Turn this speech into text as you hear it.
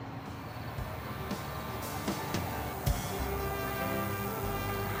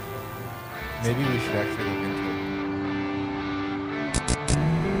Maybe we should actually look into it.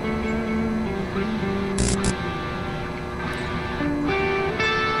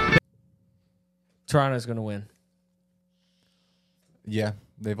 Toronto's going to win. Yeah,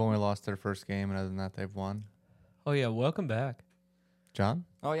 they've only lost their first game, and other than that, they've won. Oh, yeah. Welcome back. John?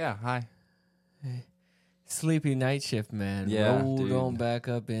 Oh, yeah. Hi. Hey. Sleepy night shift, man. Yeah, Rolled dude. on back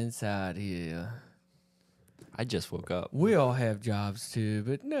up inside here. I just woke up. We all have jobs, too,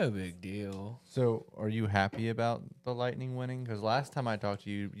 but no big deal. So, are you happy about the Lightning winning? Because last time I talked to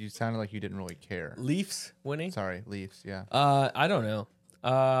you, you sounded like you didn't really care. Leafs winning? Sorry, Leafs, yeah. I don't know.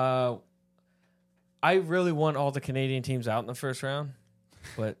 I really want all the Canadian teams out in the first round,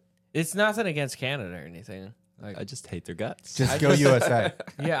 but it's nothing against Canada or anything. Like, I just hate their guts. Just go USA.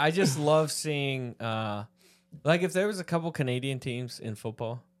 yeah, I just love seeing, like, if there was a couple Canadian teams in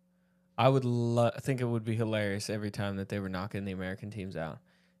football, I would think it would be hilarious every time that they were knocking the American teams out.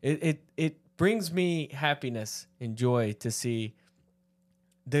 It brings me happiness and joy to see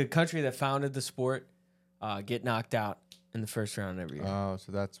the country that founded the sport get knocked out in the first round every year. Oh,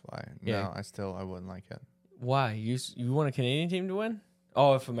 so that's why. Yeah. No, I wouldn't like it. Why? You want a Canadian team to win?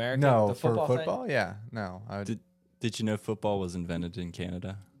 Oh, if America? No, the for football football, thing? yeah. No. I would, Did you know football was invented in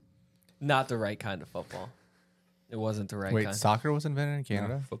Canada? Not the right kind of football. It wasn't the right wait, kind. soccer was invented in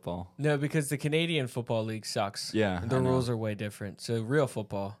Canada? No, football. No, because the Canadian Football League sucks. Yeah, The I know. rules are way different. So real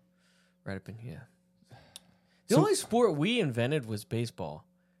football, right up in here. The So- only sport we invented was baseball.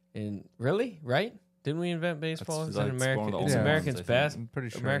 And really, right? Didn't we invent baseball? It's like an one of American. the It's only Americans' ones, I think. past. I'm pretty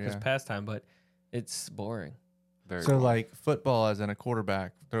sure, America's yeah. pastime, but it's boring. Very So, cool. like, football as in a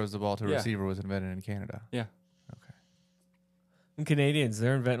quarterback throws the ball to a Yeah. receiver was invented in Canada. Yeah. Okay. And Canadians,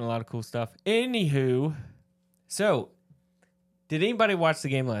 they're inventing a lot of cool stuff. Anywho, so did anybody watch the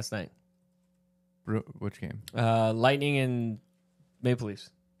game last night? Which game? Lightning and Maple Leafs.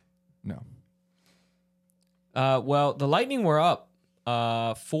 No. Well, the Lightning were up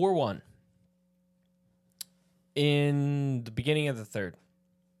 4-1 in the beginning of the third.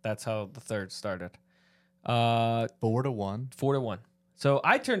 That's how the third started. 4-1. 4-1. So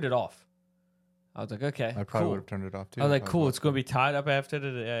I turned it off. I was like, okay, I probably cool. would have turned it off too. I was like, if cool, it's watching. going to be tied up after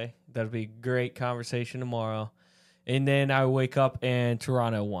today. That'll be great conversation tomorrow. And then I wake up and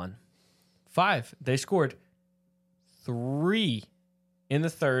Toronto won. 5. They scored 3 in the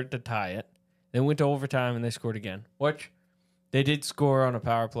third to tie it. Then went to overtime and they scored again. Which they did score on a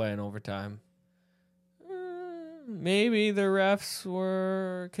power play in overtime. Maybe the refs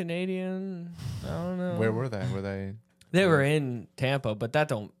were Canadian. I don't know. Where were they? Were they? They were in Tampa, but that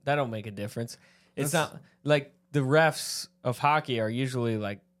don't make a difference. It's not like the refs of hockey are usually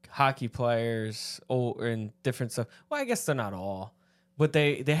like hockey players or in different stuff. Well, I guess they're not all, but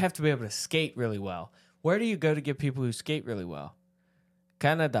they have to be able to skate really well. Where do you go to get people who skate really well?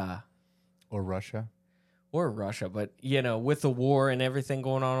 Canada Or Russia? or Russia, but you know, with the war and everything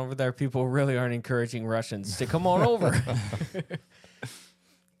going on over there, people really aren't encouraging Russians to come on over.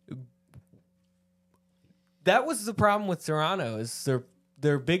 That was the problem with Toronto is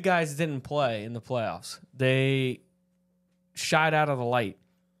their big guys didn't play in the playoffs. They shied out of the light.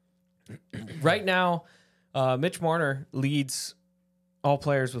 Right now, Mitch Marner leads all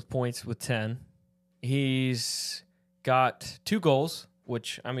players with points with 10. He's got 2 goals,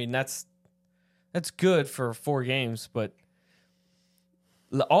 which I mean that's good for 4 games, but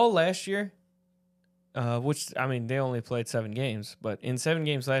all last year, which I mean they only played 7 games, but in 7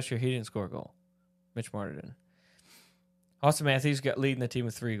 games last year he didn't score a goal. Mitch Marner didn't. Austin Matthews got leading the team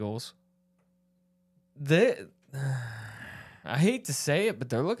with 3 goals. I hate to say it, but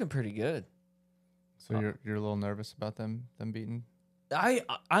they're looking pretty good. So you're a little nervous about them beating? I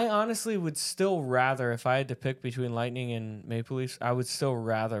honestly would still rather, if I had to pick between Lightning and Maple Leafs, I would still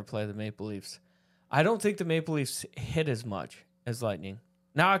rather play the Maple Leafs. I don't think the Maple Leafs hit as much as Lightning.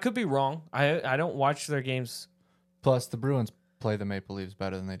 Now, I could be wrong. I don't watch their games. Plus, the Bruins play the Maple Leafs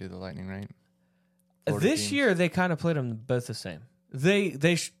better than they do the Lightning, right? Florida This teams. year, they kind of played them both the same.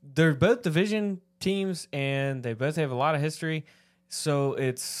 They're both division teams, and they both have a lot of history. So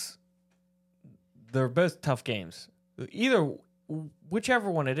they're both tough games.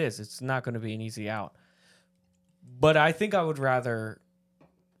 Whichever one it is, it's not going to be an easy out. But I think I would rather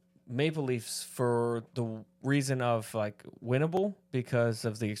Maple Leafs for the reason of like winnable because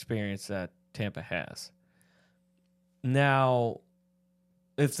of the experience that Tampa has. Now,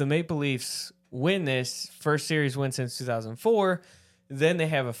 if the Maple Leafs win this first series win since 2004, then they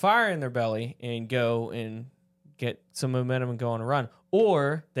have a fire in their belly and go and get some momentum and go on a run.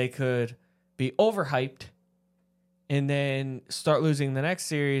 Or they could be overhyped and then start losing the next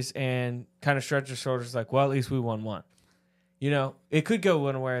series and kind of shrug their shoulders like, well, at least we won one. It could go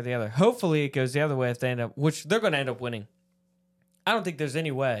one way or the other. Hopefully, it goes the other way if they end up, which they're going to end up winning. I don't think there's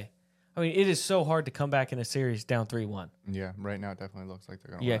any way. I mean, it is so hard to come back in a series down 3-1. Yeah, right now it definitely looks like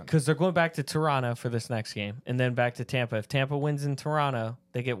they're going to Yeah, win. because they're going back to Toronto for this next game, and then back to Tampa. If Tampa wins in Toronto,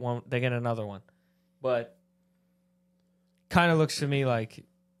 they get another one. But kind of looks to me like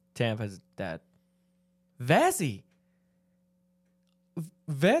Tampa's dead. Vasilevsky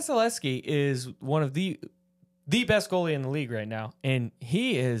is one of the best goalie in the league right now, and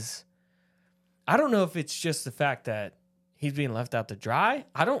he is. I don't know if it's just the fact that he's being left out to dry.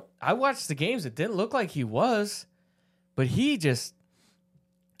 I watched the games; it didn't look like he was, but he just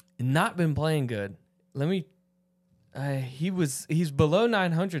not been playing good. He's below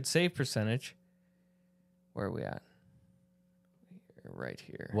 900 save percentage. Where are we at? Right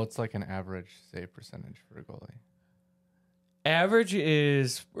here. What's like an average save percentage for a goalie? Average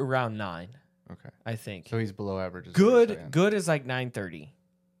is around 9. Okay. I think. So he's below average. Good is like 930.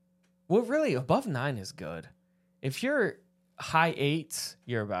 Well, really, above 9 is good. If you're high 8s,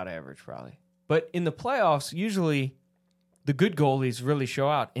 you're about average probably. But in the playoffs, usually the good goalies really show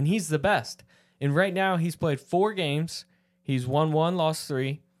out, and he's the best. And right now, he's played 4 games. He's won 1, lost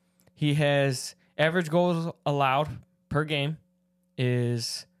 3. He has average goals allowed per game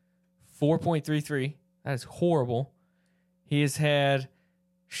is 4.33. That is horrible. He has had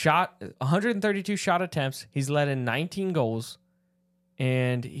 132 shot attempts. He's let in 19 goals,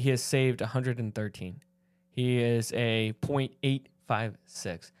 and he has saved 113. He is a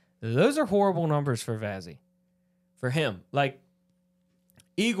 .856. Those are horrible numbers for Vazzy. For him. Like,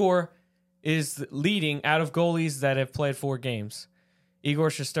 Igor is leading out of goalies that have played 4 games. Igor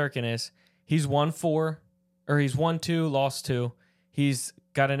Shesterkin is. He's won 2, lost 2. He's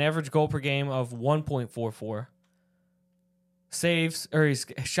got an average goal per game of 1.44. Saves, or he's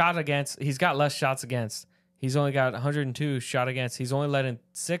shot against. He's got less shots against. He's only got 102 shot against. He's only let in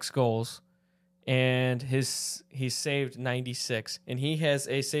 6 goals, and he's saved 96, and he has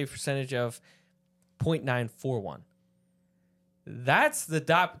a save percentage of .941. That's the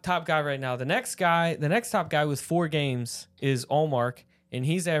top guy right now. The next top guy with 4 games is Allmark, and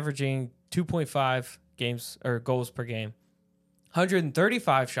he's averaging 2.5 games or goals per game.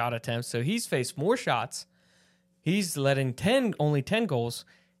 135 shot attempts, so he's faced more shots. He's let in only 10 goals,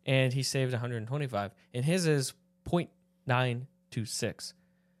 and he saved 125. And his is .926.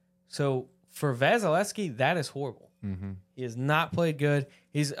 So for Vasilevsky, that is horrible. Mm-hmm. He has not played good.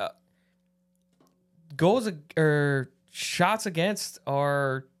 He's goals or shots against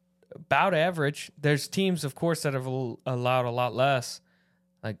are about average. There's teams, of course, that have allowed a lot less.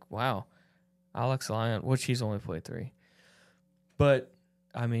 Like, wow, Alex Lyon, which he's only played 3. But,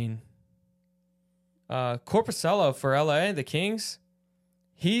 I mean, Corpusalo for LA, the Kings,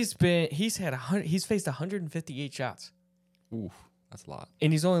 he's faced 158 shots. Oof, that's a lot.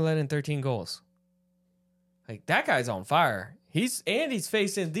 And he's only let in 13 goals. Like, that guy's on fire. He's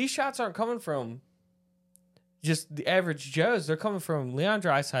facing, these shots aren't coming from just the average Joes. They're coming from Leon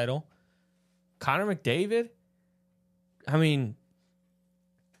Draisaitl, Connor McDavid. I mean,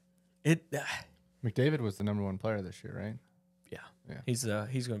 McDavid was the number 1 player this year, right? Yeah. He's going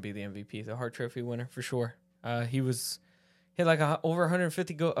to be the MVP, the Hart Trophy winner for sure. He had like over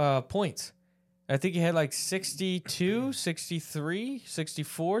 150 points. I think he had like 62, 63,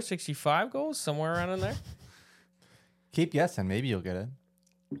 64, 65 goals, somewhere around in there. Keep guessing. Maybe you'll get it.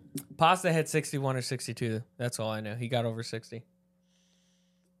 Pasta had 61 or 62. That's all I know. He got over 60.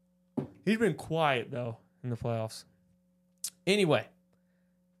 He's been quiet, though, in the playoffs. Anyway,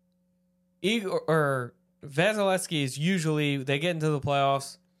 Vasilevsky is usually, they get into the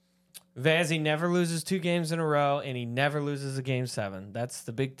playoffs. Vazzy never loses 2 games in a row, and he never loses a game 7. That's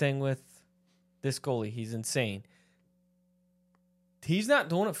the big thing with this goalie. He's insane. He's not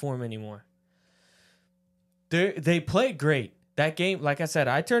doing it for him anymore. They played great. That game, like I said,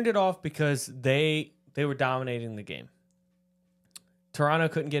 I turned it off because they were dominating the game. Toronto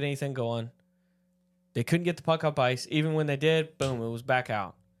couldn't get anything going. They couldn't get the puck up ice. Even when they did, boom, it was back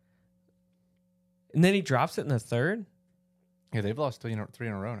out. And then he drops it in the 3rd. Yeah, they've lost 3 in a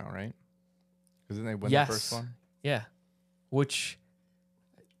row now, right? Because then they win Yes. the first one. Yeah. Which,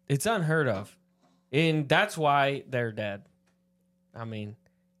 it's unheard of. And that's why they're dead. I mean,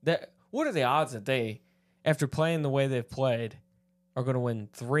 what are the odds that they, after playing the way they've played, are going to win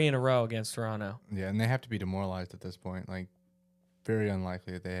 3 in a row against Toronto? Yeah, and they have to be demoralized at this point. Like, very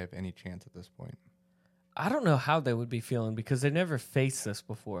unlikely that they have any chance at this point. I don't know how they would be feeling because they never faced this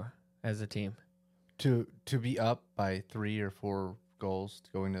before as a team. To be up by 3 or 4 goals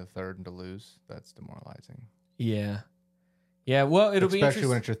going to the 3rd and to lose, that's demoralizing. Yeah. Yeah, well, it'll be Especially interesting.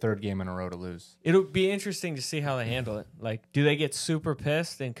 when it's your third game in a row to lose. It'll be interesting to see how they handle it. Like, do they get super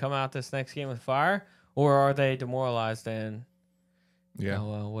pissed and come out this next game with fire, or are they demoralized and oh,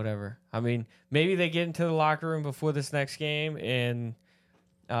 well, whatever? I mean, maybe they get into the locker room before this next game, and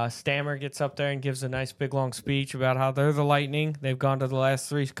Stammer gets up there and gives a nice big long speech about how they're the Lightning. They've gone to the last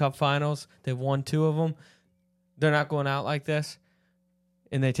 3 Cup finals. They've won 2 of them. They're not going out like this,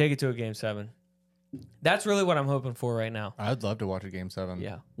 and they take it to a Game 7. That's really what I'm hoping for right now. I'd love to watch a Game 7.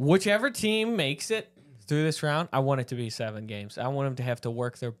 Yeah. Whichever team makes it through this round, I want it to be 7 games. I want them to have to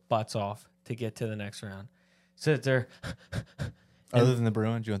work their butts off to get to the next round. So that they're... Other than the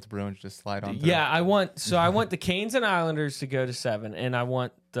Bruins, you want the Bruins to just slide on through? Yeah, I want the Canes and Islanders to go to 7, and I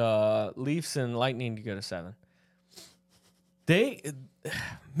want the Leafs and Lightning to go to 7.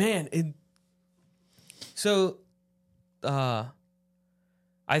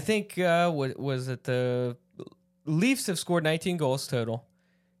 I think what was it? The Leafs have scored 19 goals total,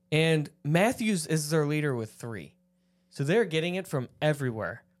 and Matthews is their leader with 3. So they're getting it from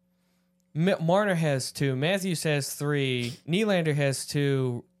everywhere. Marner has 2. Matthews has 3. Nylander has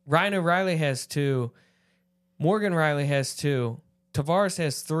 2. Ryan O'Reilly has 2. Morgan Riley has 2. Tavares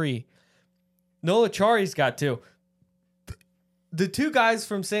has 3. Nola Chari's got 2. The 2 guys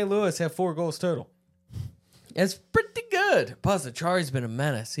from St. Louis have 4 goals total. It's pretty good. Plus, Chari's been a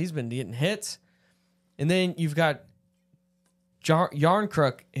menace. He's been getting hits. And then you've got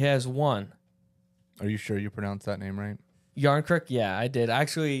Yarncrook has 1. Are you sure you pronounced that name right? Yarncrook? Yeah, I did. I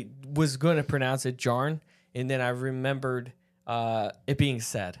actually was going to pronounce it Jarn, and then I remembered it being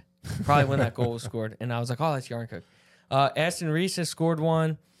said. Probably when that goal was scored. And I was like, oh, that's Yarncrook. Aston Reese has scored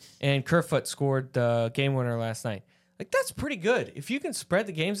 1, and Kerfoot scored the game winner last night. Like, that's pretty good. If you can spread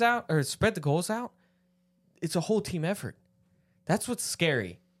the games out, or spread the goals out, it's a whole team effort. That's what's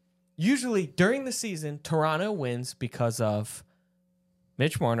scary. Usually during the season, Toronto wins because of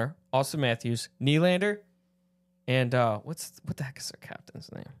Mitch Marner, Austin Matthews, Nylander, and what the heck is their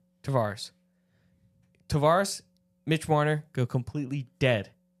captain's name? Tavares. Mitch Marner go completely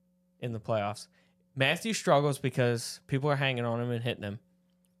dead in the playoffs. Matthews struggles because people are hanging on him and hitting him.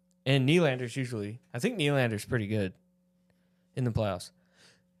 And Nylander's I think Nylander's pretty good in the playoffs.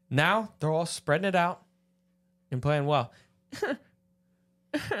 Now they're all spreading it out and playing well.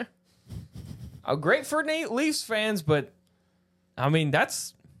 Great for Leafs fans, but I mean,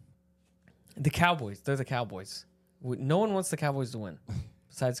 that's the Cowboys. They're the Cowboys. No one wants the Cowboys to win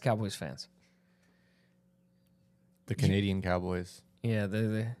besides Cowboys fans. The Canadian Cowboys. Yeah,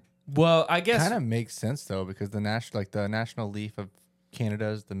 they're well, I guess kind of makes sense though, because the National Leaf of Canada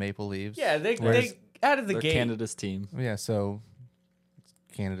is the Maple Leafs. Yeah, they out of the They're gate. Canada's team. Yeah, so it's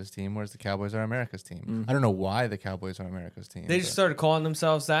Canada's team, whereas the Cowboys are America's team. Mm-hmm. I don't know why the Cowboys are America's team. They just started calling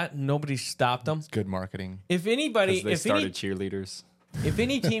themselves that. And nobody stopped them. It's good marketing. If anybody, They started cheerleaders. if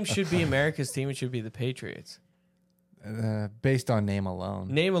any team should be America's team, it should be the Patriots. Based on name alone.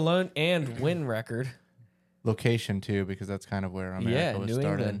 Name alone and win record. Location too, because that's kind of where America was New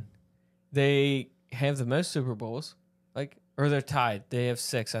started. England. They have the most Super Bowls, or they're tied. They have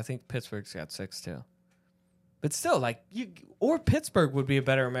 6. I think Pittsburgh's got 6 too. But still, or Pittsburgh would be a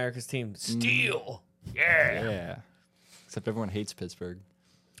better America's team. Still, Yeah. Except everyone hates Pittsburgh.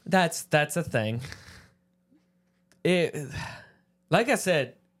 That's a thing. Like I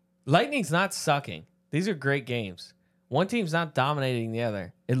said, Lightning's not sucking. These are great games. One team's not dominating the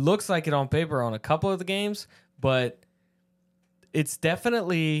other. It looks like it on paper on a couple of the games, but it's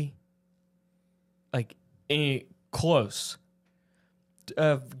definitely close.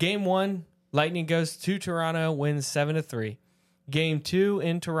 Game 1, Lightning goes to Toronto, wins 7-3. Game 2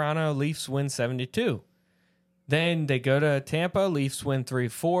 in Toronto, Leafs win 7-2. Then they go to Tampa, Leafs win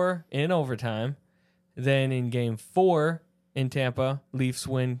 3-4 in overtime. Then in Game 4 in Tampa, Leafs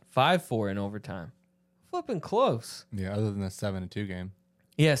win 5-4 in overtime. Flipping close. Yeah, other than the 7-2 game.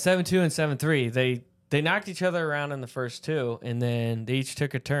 Yeah, 7-2 and 7-3. They knocked each other around in the first 2, and then they each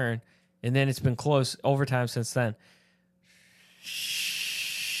took a turn, and then it's been close overtime since then.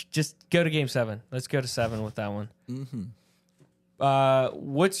 Just go to Game 7. Let's go to 7 with that one. Mm-hmm. Are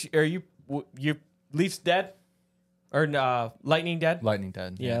you Leafs dead or Lightning dead? Lightning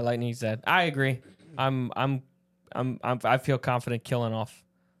dead. Yeah, Lightning's dead. I agree. I feel confident killing off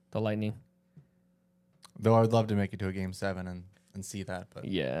the Lightning. Though I would love to make it to a Game 7 and see that. But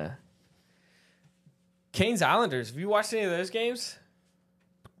Yeah. Canes Islanders. Have you watched any of those games?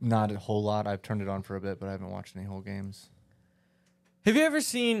 not a whole lot. I've turned it on for a bit, but I haven't watched any whole games. Have you ever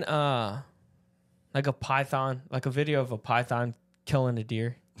seen like a python, like a video of a python killing a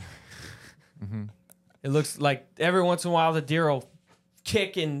deer? Mm-hmm. It looks like every once in a while the deer will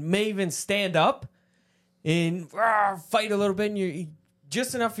kick and may even stand up. and fight a little bit, and you're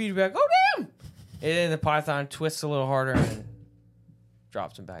just enough for you to be like, oh, damn. And then the Python twists a little harder and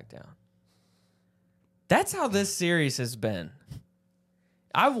drops him back down. That's how this series has been.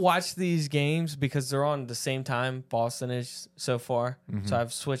 I've watched these games because they're on the same time Boston is so far. Mm-hmm. So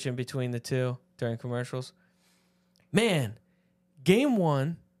I've switched in between the two during commercials. Man, game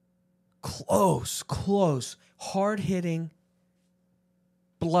one, close, hard-hitting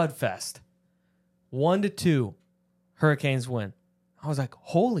bloodfest. 1-2, Hurricanes win. I was like,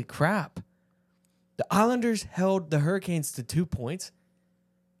 holy crap. The Islanders held the Hurricanes to 2 points.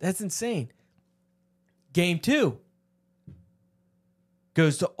 That's insane. Game two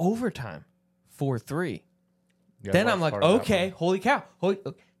goes to overtime, 4-3. Then I'm like, okay, holy cow.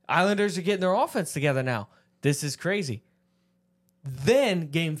 Islanders are getting their offense together now. This is crazy. Then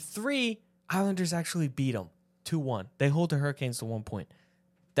game three, Islanders actually beat them 2-1. They hold the Hurricanes to 1 point.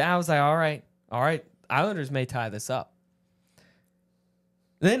 Then I was like, all right. Islanders may tie this up.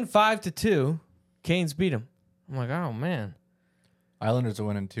 Then 5-2, Canes beat them. I'm like, oh, man. Islanders are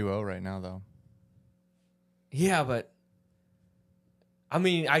winning 2-0 right now, though. Yeah, but I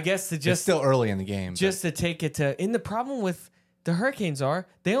mean, I guess it's still early in the game. Just to take it to, and the problem with the Hurricanes are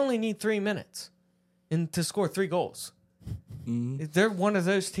they only need 3 minutes and to score 3 goals. Mm-hmm. They're one of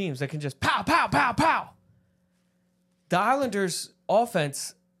those teams that can just pow, pow, pow, pow. The Islanders'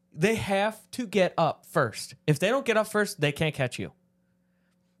 offense, they have to get up first. If they don't get up first, they can't catch you.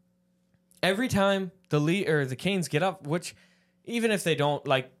 Every time the Canes get up, which even if they don't,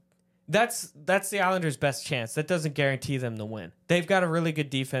 like, that's the Islanders' best chance. That doesn't guarantee them to win. They've got a really good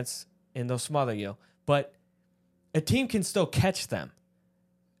defense, and they'll smother you. But a team can still catch them.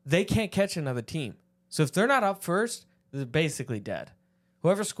 They can't catch another team. So if they're not up first, they're basically dead.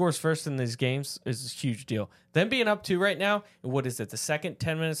 Whoever scores first in these games is a huge deal. Them being up 2 right now, and what is it, the second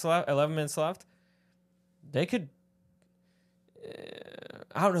 10 minutes left, 11 minutes left? They could,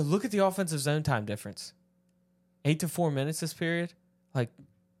 I don't know, look at the offensive zone time difference. 8 to 4 minutes this period. Like,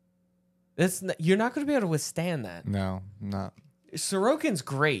 you're not going to be able to withstand that. No, not. Sorokin's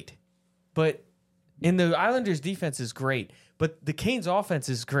great, and the Islanders' defense is great, but the Canes' offense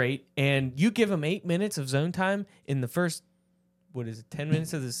is great, and you give them 8 minutes of zone time in the first, 10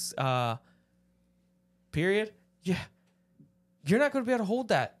 minutes of this period? Yeah. You're not going to be able to hold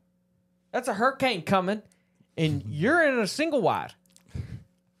that. That's a hurricane coming, and you're in a single wide.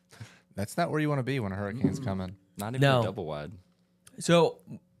 That's not where you want to be when a hurricane's coming. Not even a double wide. So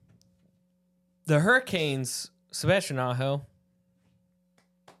the Hurricanes, Sebastian Aho,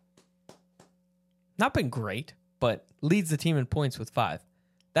 not been great, but leads the team in points with 5.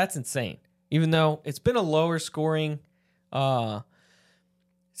 That's insane. Even though it's been a lower scoring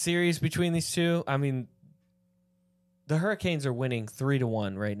series between these two. I mean, the Hurricanes are winning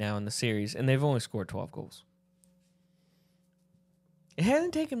 3-1 right now in the series, and they've only scored 12 goals. It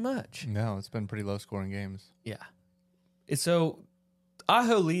hasn't taken much. No, it's been pretty low-scoring games. Yeah. So,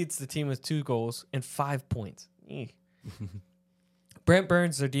 Aho leads the team with 2 goals and 5 points. Brent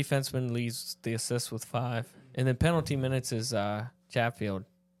Burns, their defenseman, leads the assists with 5. And then penalty minutes is Chatfield.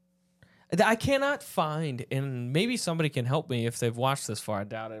 I cannot find, and maybe somebody can help me if they've watched this far. I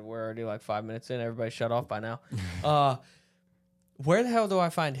doubt it. We're already like 5 minutes in. Everybody shut off by now. Where the hell do I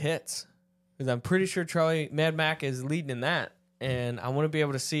find hits? Because I'm pretty sure Mad Mac is leading in that. And I want to be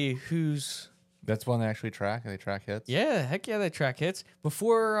able to see who's... That's one they actually track? They track hits? Yeah, heck yeah, they track hits.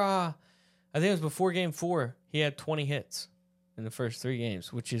 Before, I think it was before Game 4, he had 20 hits in the first 3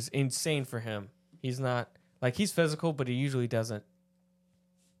 games, which is insane for him. He's not... Like, he's physical, but he usually doesn't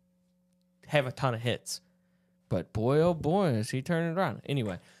have a ton of hits. But boy, oh boy, is he turning it around.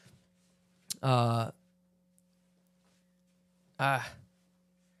 Anyway. I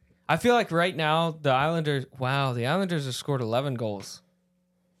feel like right now, the Islanders have scored 11 goals.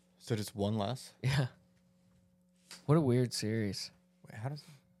 So just one less? Yeah. What a weird series. Wait, how does...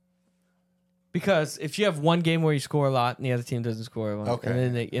 Because if you have one game where you score a lot and the other team doesn't score,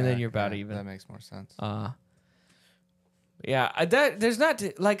 and then you're about even. That makes more sense. Yeah, there's not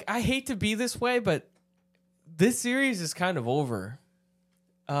like I hate to be this way, but this series is kind of over.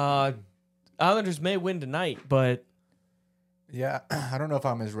 Islanders may win tonight, but yeah, I don't know if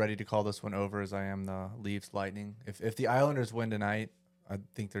I'm as ready to call this one over as I am the Leafs Lightning. If the Islanders win tonight, I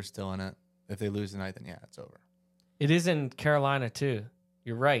think they're still in it. If they lose tonight, then yeah, it's over. It is in Carolina too.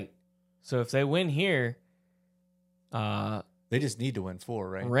 You're right. So if they win here, they just need to win 4,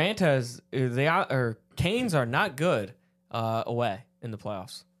 right? Canes are not good away in the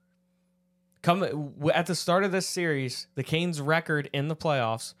playoffs. At the start of this series, the Canes' record in the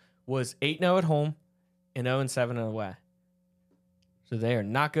playoffs was 8-0 at home and 0-7 away. So they are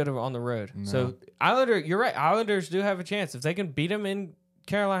not good on the road. No. So you're right. Islanders do have a chance. If they can beat them in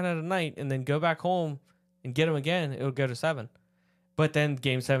Carolina tonight and then go back home and get them again, it'll go to 7. But then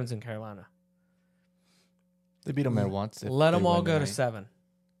Game 7's in Carolina. They beat them there once. Let them all go to 7.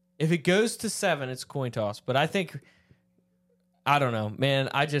 If it goes to 7, it's a coin toss. But I don't know, man.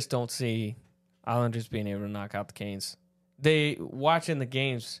 I just don't see Islanders being able to knock out the Canes. Watching the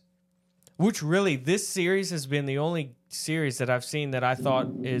games, which really this series has been the only series that I've seen that I thought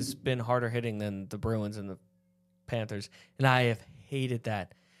has been harder hitting than the Bruins and the Panthers. And I have hated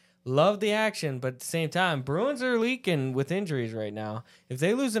that. Love the action, but at the same time, Bruins are leaking with injuries right now. If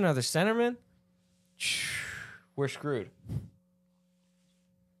they lose another centerman, we're screwed.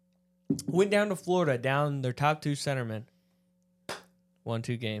 Went down to Florida, down their top 2 centermen. Won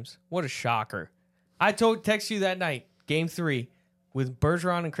 2 games. What a shocker. I text you that night, Game 3, with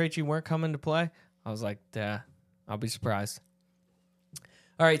Bergeron and Krejci weren't coming to play. I was like, I'll be surprised.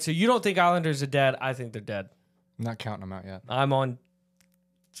 All right, so you don't think Islanders are dead. I think they're dead. I'm not counting them out yet.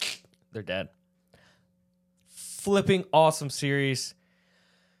 They're dead. Flipping awesome series.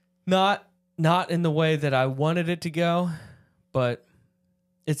 Not in the way that I wanted it to go, but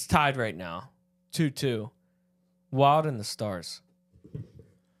it's tied right now. 2-2. Wild and the Stars.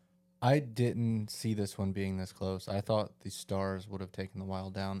 I didn't see this one being this close. I thought the Stars would have taken the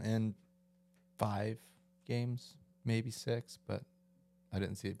Wild down in 5 games, maybe 6, but I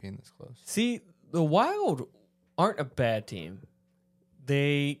didn't see it being this close. See, the Wild aren't a bad team.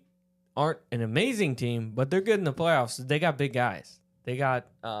 They aren't an amazing team, but they're good in the playoffs. They got big guys. They got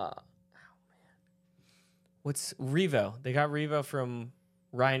what's Revo? They got Revo from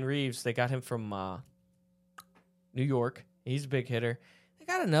Ryan Reeves. They got him from New York. He's a big hitter. They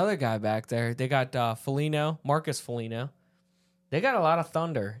got another guy back there. They got Marcus Foligno. They got a lot of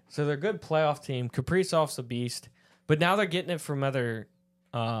thunder. So they're a good playoff team. Kaprizov's a beast. But now they're getting it from other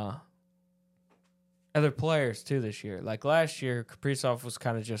players too this year. Like last year, Kaprizov was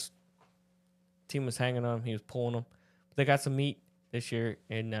kind of just team was hanging on him. He was pulling them. But they got some meat this year,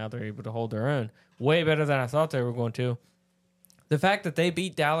 and now they're able to hold their own. Way better than I thought they were going to. The fact that they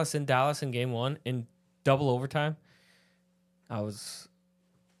beat Dallas in Game 1 in double overtime, I was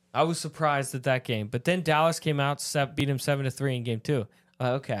surprised at that game. But then Dallas came out, beat him 7-3 in Game 2.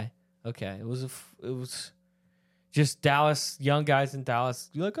 Okay. It was just Dallas, young guys in Dallas.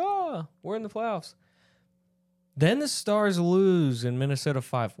 You're like, oh, we're in the playoffs. Then the Stars lose in Minnesota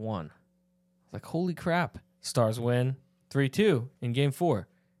 5-1. Like, holy crap. Stars win 3-2 in Game 4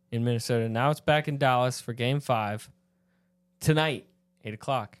 in Minnesota. Now it's back in Dallas for Game 5 tonight, 8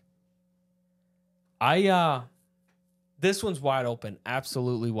 o'clock. This one's wide open.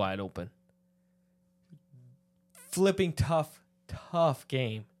 Absolutely wide open. Flipping tough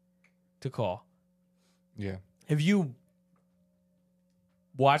game to call. Yeah. Have you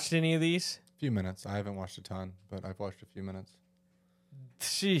watched any of these? A few minutes. I haven't watched a ton, but I've watched a few minutes.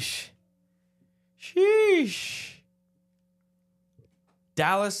 Sheesh.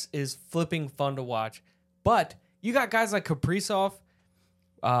 Dallas is flipping fun to watch. But you got guys like Kaprizov.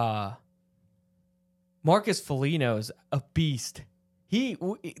 Marcus Foligno is a beast.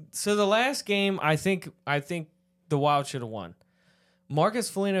 So the last game, I think the Wild should have won. Marcus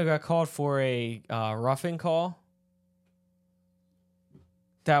Foligno got called for a roughing call.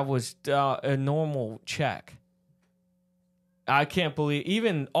 That was a normal check. I can't believe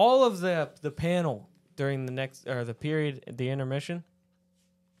even all of the panel during the period, the intermission,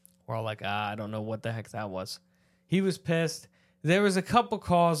 were all like, I don't know what the heck that was. He was pissed. There was a couple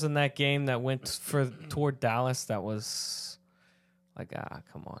calls in that game that went toward Dallas that was like,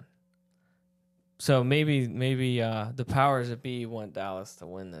 come on. So maybe the powers that be want Dallas to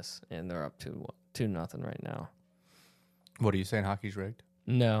win this, and they're up 2-0 right now. What are you saying? Hockey's rigged?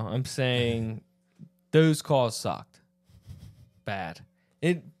 No, I'm saying those calls sucked. Bad.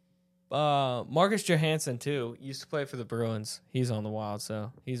 Marcus Johansson too used to play for the Bruins. He's on the Wild,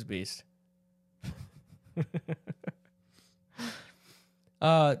 so he's a beast.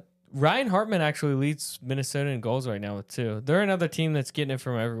 Ryan Hartman actually leads Minnesota in goals right now with 2. They're another team that's getting it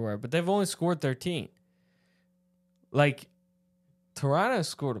from everywhere, but they've only scored 13. Like, Toronto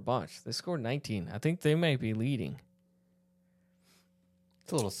scored a bunch. They scored 19. I think they might be leading.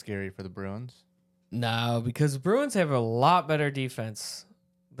 It's a little scary for the Bruins. No, because the Bruins have a lot better defense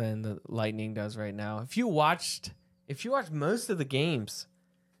than the Lightning does right now. If you watched most of the games,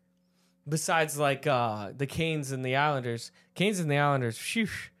 besides like the Canes and the Islanders, phew,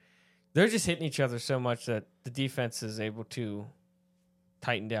 they're just hitting each other so much that the defense is able to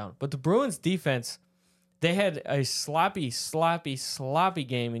tighten down. But the Bruins defense, they had a sloppy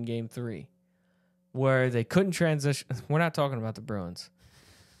game in Game 3. where they couldn't transition. We're not talking about the Bruins.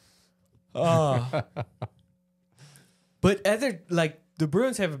 Oh. But the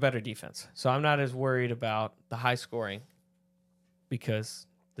Bruins have a better defense, so I'm not as worried about the high scoring because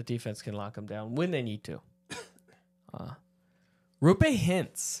the defense can lock them down when they need to. Rupe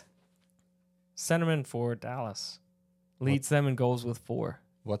Hintz, centerman for Dallas, leads them in goals with 4.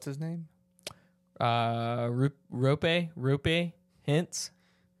 What's his name? Rupe Hintz,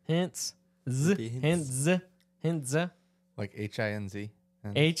 Hintz, Like Hinz. Hintz.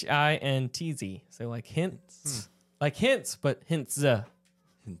 So like hints, like hints, but hints. Yeah,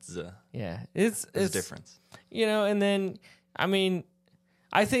 it's There's a difference. And then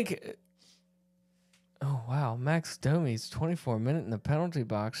I think. Oh wow, Max Domi's 24-minute in the penalty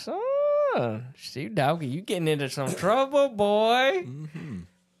box. Oh, Steve Dowkey, you getting into some trouble, boy. Mm-hmm.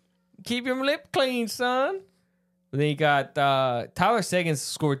 Keep your lip clean, son. Then you got Tyler Seguin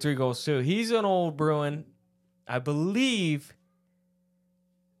scored 3 goals too. He's an old Bruin, I believe.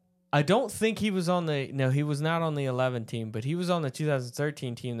 I don't think he was he was not on the 11 team, but he was on the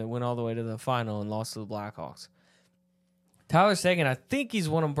 2013 team that went all the way to the final and lost to the Blackhawks. Tyler Seguin, I think he's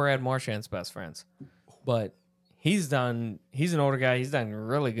one of Brad Marchand's best friends, but he's an older guy. He's done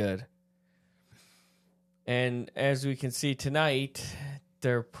really good. And as we can see tonight,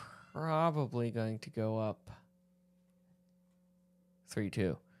 they're probably going to go up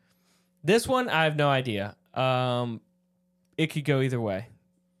 3-2. This one, I have no idea. It could go either way.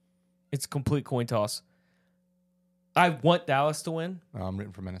 It's a complete coin toss. I want Dallas to win. Oh, I'm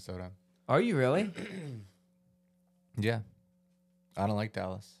rooting for Minnesota. Are you really? Yeah. I don't like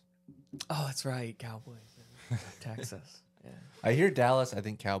Dallas. Oh, that's right. Cowboys. Texas. Yeah. I hear Dallas, I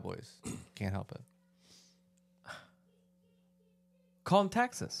think Cowboys. Can't help it. Call them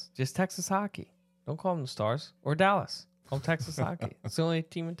Texas. Just Texas hockey. Don't call them the Stars or Dallas. Call them Texas hockey. It's the only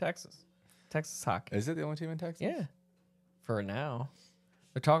team in Texas. Texas hockey. Is it the only team in Texas? Yeah. For now.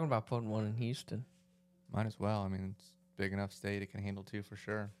 They're talking about putting one in Houston. Might as well. I mean, it's a big enough state. It can handle 2 for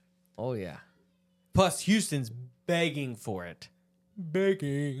sure. Oh, yeah. Plus, Houston's begging for it.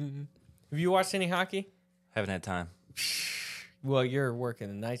 Begging. Have you watched any hockey? Haven't had time. Well, you're working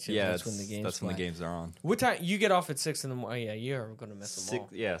the night shift. Yeah, that's when the games when the games are on. What time? You get off at 6 in the morning. Oh, yeah, you're going to miss them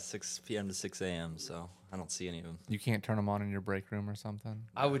all. 6 p.m. to 6 a.m., so I don't see any of them. You can't turn them on in your break room or something?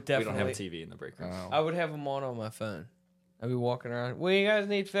 I would definitely. We don't have a TV in the break room. Oh. I would have them on my phone. I'd be walking around. What do you guys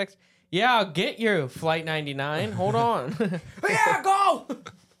need fixed? Yeah, I'll get you, Flight 99. Hold on. Yeah, go!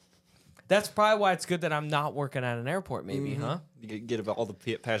 That's probably why it's good that I'm not working at an airport, maybe, huh? You get about all the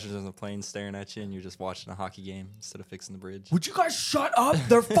passengers on the plane staring at you, and you're just watching a hockey game instead of fixing the bridge. Would you guys shut up?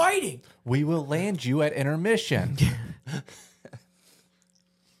 They're fighting. We will land you at intermission.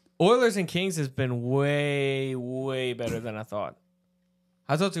 Oilers and Kings has been way, way better than I thought.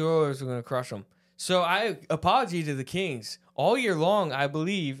 I thought the Oilers were going to crush them. So apology to the Kings. All year long, I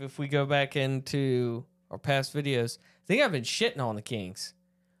believe, if we go back into our past videos, I think I've been shitting on the Kings.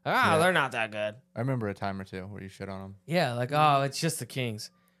 They're not that good. I remember a time or two where you shit on them. Yeah, it's just the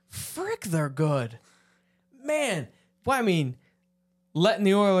Kings. Frick, they're good. Man, letting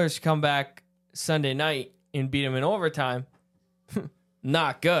the Oilers come back Sunday night and beat them in overtime,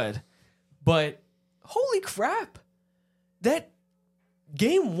 not good. But holy crap, that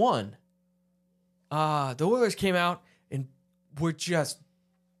game 1, the Oilers came out and were just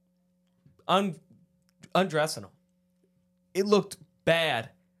undressing them. It looked bad.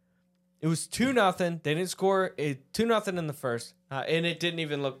 It was 2-0. They didn't score 2-0 in the first, and it didn't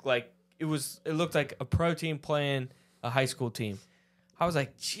even look like it was. It looked like a pro team playing a high school team. I was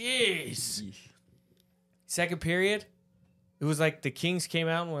like, jeez. Second period, it was like the Kings came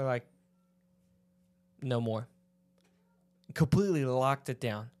out and were like, no more. Completely locked it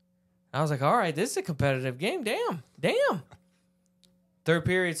down. I was like, all right, this is a competitive game. Damn. Third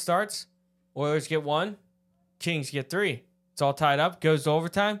period starts. Oilers get 1. Kings get 3. It's all tied up. Goes to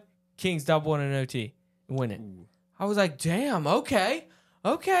overtime. Kings double in an OT and win it. Ooh. I was like, damn, okay.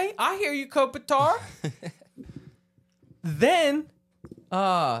 I hear you, Kopitar. Then,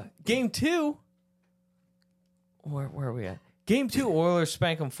 game 2. Where are we at? Game 2, Oilers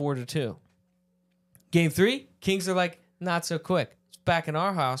spank them 4-2. Game 3, Kings are like, not so quick. It's back in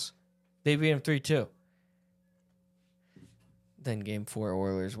our house. They beat them 3-2. Then game 4,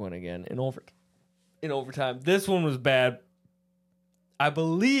 Oilers win again in overtime. This one was bad. I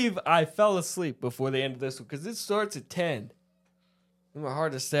believe I fell asleep before the end of this one because it starts at 10. It's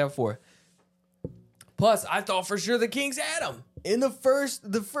hard to stay up for. Plus, I thought for sure the Kings had them. In the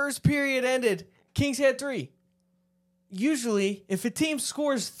first period ended, Kings had 3. Usually, if a team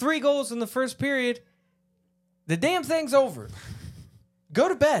scores 3 goals in the first period, the damn thing's over. Go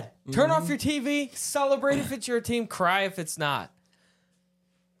to bed. Turn off your TV. Celebrate if it's your team. Cry if it's not.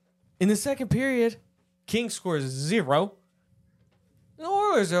 In the second period, Kings scores 0. The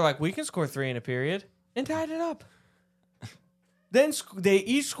Oilers are like, we can score 3 in a period, and tied it up. Then they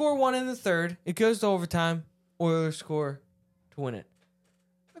each score 1 in the third. It goes to overtime. Oilers score to win it.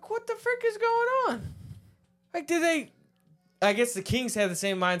 Like, what the frick is going on? Like, I guess the Kings had the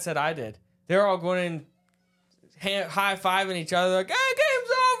same mindset I did. They're all going in, high-fiving each other, like, hey,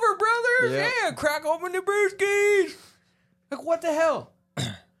 game's over, brothers. Yeah, crack open the brewskis. Like, what the hell?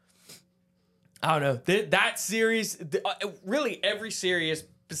 I don't know. That series, really every series,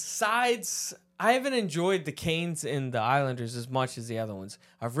 besides, I haven't enjoyed the Canes and the Islanders as much as the other ones.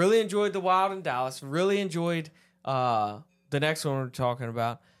 I've really enjoyed the Wild in Dallas. Really enjoyed the next one we're talking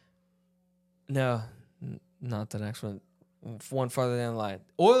about. No, not the next one. One farther down the line.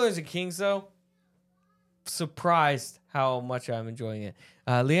 Oilers and Kings, though, surprised how much I'm enjoying it.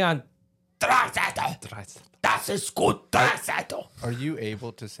 Leon Draisaitl. Das ist gut, Draisaitl. Are you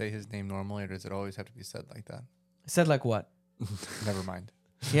able to say his name normally, or does it always have to be said like that? Said like what? Never mind.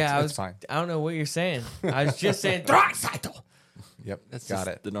 Yeah, it's fine. I don't know what you're saying. I was just saying Draisaitl. Yep, That's got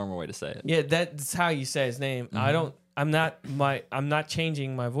it. the normal way to say it. Yeah, that's how you say his name. I'm not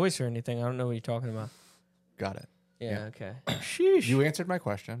changing my voice or anything. I don't know what you're talking about. Got it. Yeah. Okay. Sheesh. You answered my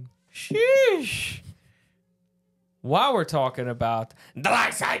question. Sheesh. While we're talking about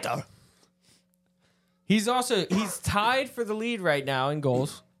Draisaitl, he's tied for the lead right now in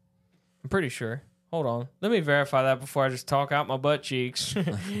goals. I'm pretty sure. Hold on. Let me verify that before I just talk out my butt cheeks.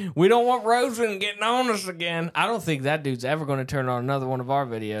 We don't want Rosen getting on us again. I don't think that dude's ever going to turn on another one of our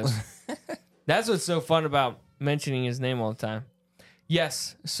videos. That's what's so fun about mentioning his name all the time.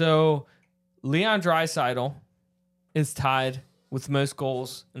 Yes. So Leon Draisaitl is tied with most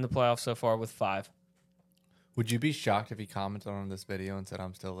goals in the playoffs so far with 5. Would you be shocked if he commented on this video and said,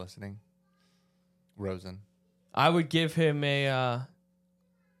 "I'm still listening"? Rosen. I would give him I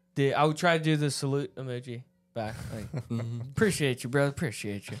would try to do the salute emoji back. Like, appreciate you, brother.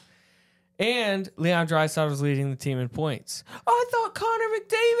 Appreciate you. And Leon Draisaitl is leading the team in points. Oh, I thought Connor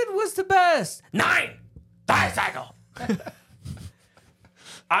McDavid was the best. 9. Draisaitl.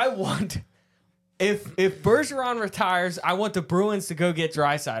 I want... If Bergeron retires, I want the Bruins to go get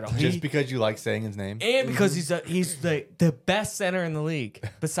Draisaitl. Just because you like saying his name? And because he's the best center in the league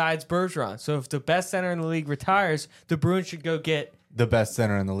besides Bergeron. So if the best center in the league retires, the Bruins should go get... The best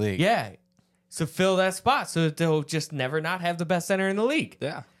center in the league. Yeah. So fill that spot so that they'll just never not have the best center in the league.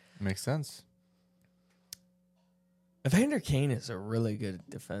 Yeah. Makes sense. Evander Kane is a really good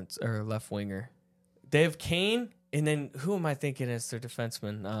defense or left winger. They have Kane, and then who am I thinking is their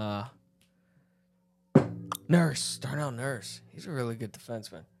defenseman? Nurse. Darnell Nurse. He's a really good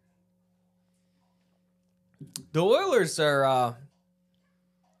defenseman. The Oilers are...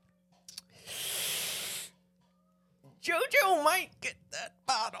 JoJo might get that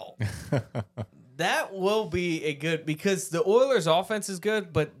bottle. That will be a good... Because the Oilers' offense is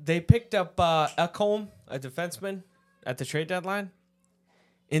good, but they picked up Ekholm, a defenseman, at the trade deadline.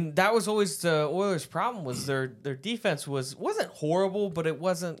 And that was always the Oilers' problem, was their defense wasn't horrible, but it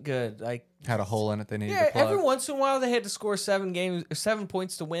wasn't good. Like, had a hole in it they needed yeah, to plug. every once in a while they had to score 7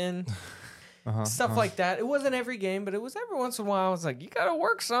 points to win. Stuff like that. It wasn't every game, but it was every once in a while. I was like, you got to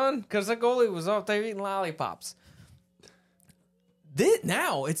work, son, because the goalie was out there eating lollipops.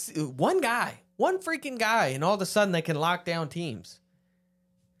 Now it's one freaking guy, and all of a sudden they can lock down teams.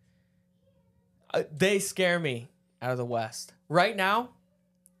 They scare me out of the West. Right now,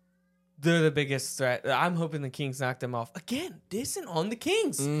 they're the biggest threat. I'm hoping the Kings knock them off. Again, this isn't on the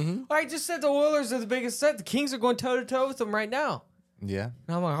Kings. I just said the Oilers are the biggest threat. The Kings are going toe-to-toe with them right now. Yeah.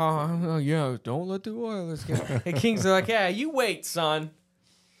 And I'm like, oh, yeah, don't let the Oilers get... The Kings are like, yeah, you wait, son.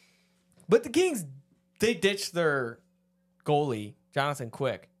 But the Kings, they ditched their goalie, Jonathan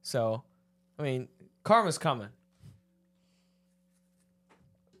Quick. So, I mean, karma's coming.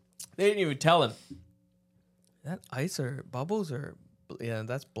 They didn't even tell him. That ice or bubbles or... Yeah,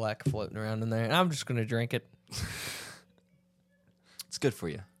 that's black floating around in there. And I'm just going to drink it. It's good for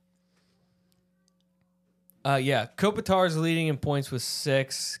you. Yeah, Kopitar is leading in points with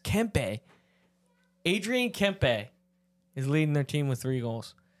 6. Adrian Kempe is leading their team with 3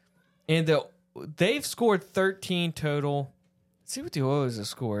 goals. And they've scored 13 total. Let's see what the Oilers have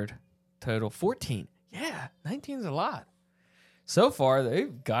scored total. 14. Yeah, 19 is a lot. So far,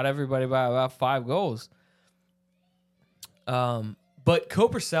 they've got everybody by about 5 goals. But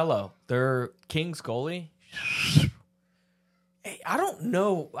Copercello, their Kings goalie, hey, I don't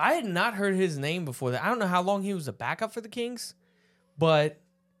know. I had not heard his name before that. I don't know how long he was a backup for the Kings, but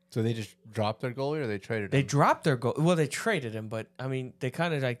So they just dropped their goalie, or they traded They him? dropped their goal. Well, they traded him, but I mean, they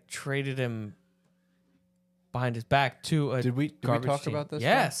kind of like traded him behind his back to a Did we garbage talk team. about this?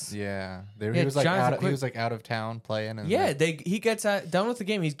 Yes. one? Yeah. Yeah, He was like Jonathan he Quick- was like out of town playing. And Yeah, he gets done with the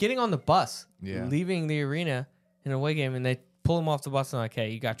game. He's getting on the bus, Yeah. leaving the arena in an away game, and they pull him off the bus and like, hey,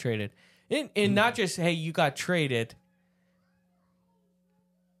 you got traded. And not just, hey, you got traded,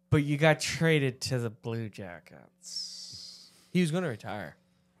 but you got traded to the Blue Jackets. He was going to retire.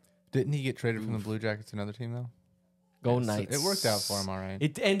 Didn't he get traded from the Blue Jackets to another team though? Golden So Knights. it worked out for him, all right.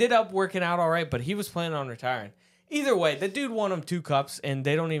 It ended up working out all right, but he was planning on retiring. Either way, the dude won him 2 cups, and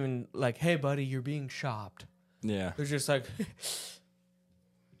they don't even like, hey, buddy, you're being shopped. Yeah. They're just like,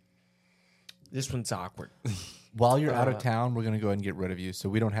 this one's awkward. While you're out of town, we're gonna go ahead and get rid of you, so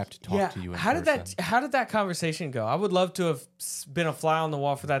we don't have to talk to you. In how did person. how did that conversation go? I would love to have been a fly on the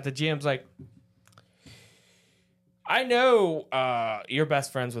wall for that. The GM's like, I know you're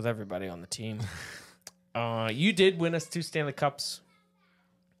best friends with everybody on the team. You did win us 2 Stanley Cups.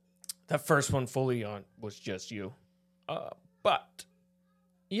 That first one fully on was just you. But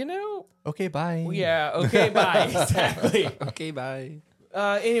you know, Okay, bye. yeah, okay, bye. Exactly. Okay, bye.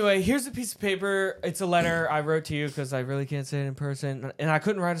 Anyway, here's a piece of paper. It's a letter I wrote to you because I really can't say it in person, and I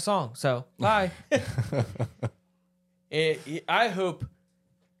couldn't write a song. So bye. I hope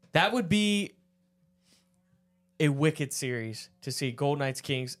that would be a wicked series to see Gold Knights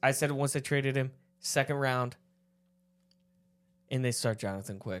Kings. I said it once they traded him, 2nd round, and they start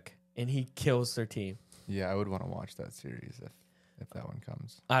Jonathan Quick, and he kills their team. Yeah, I would want to watch that series if that one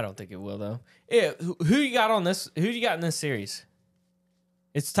comes. I don't think it will though. Yeah, who you got on this? Who you got in this series?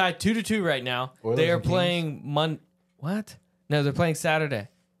 It's tied 2-2 right now. Oilers They are and Kings? playing What? No, they're playing Saturday.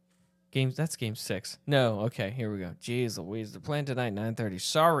 That's game 6. No, okay, here we go. Jeez Louise, they're playing tonight 9:30.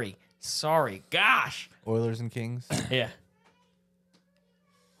 Sorry. Gosh. Oilers and Kings. I Yeah.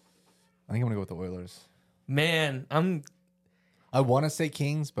 think I'm gonna go with the Oilers. Man, I want to say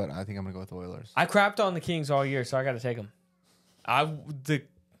Kings, but I think I'm gonna go with the Oilers. I crapped on the Kings all year, so I got to take them.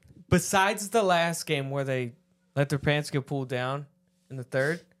 Besides the last game where they let their pants get pulled down in the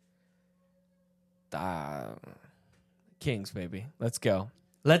 3rd, Kings, baby. Let's go.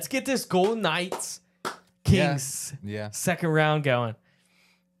 Let's get this Golden Knights Kings Yeah. 2nd round going.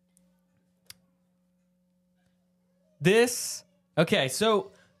 Okay,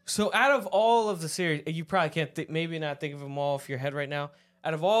 so out of all of the series, you probably can't maybe not think of them all off your head right now.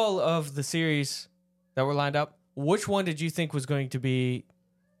 Out of all of the series that were lined up, which one did you think was going to be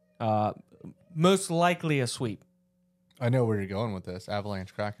most likely a sweep? I know where you're going with this.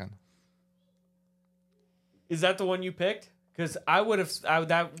 Avalanche Kraken. Is that the one you picked? Because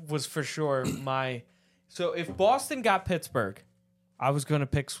that was for sure my. So if Boston got Pittsburgh, I was going to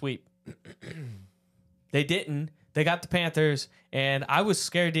pick sweep. They didn't. They got the Panthers, and I was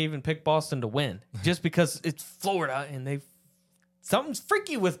scared to even pick Boston to win just because it's Florida, and something's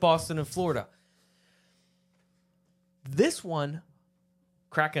freaky with Boston and Florida. This one,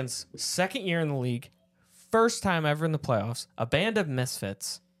 Kraken's 2nd year in the league, first time ever in the playoffs, a band of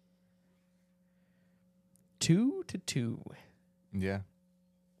misfits. 2-2. Yeah.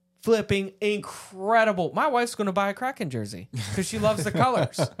 Flipping incredible. My wife's going to buy a Kraken jersey because she loves the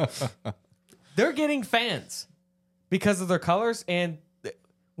colors. They're getting fans because of their colors. And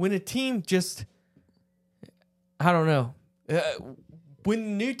when a team just, I don't know,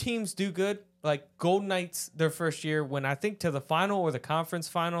 when new teams do good, like Golden Knights, their first year, when I think to the final or the conference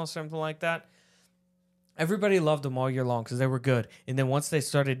final, something like that, everybody loved them all year long because they were good. And then once they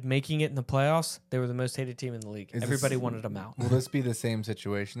started making it in the playoffs, they were the most hated team in the league. Everybody wanted them out. Will this be the same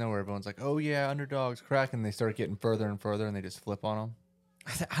situation though, where everyone's like, "Oh yeah, underdogs, Kraken"? They start getting further and further, and they just flip on them.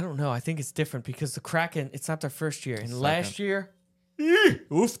 I don't know. I think it's different because the Kraken, it's not their first year. And Second. last year,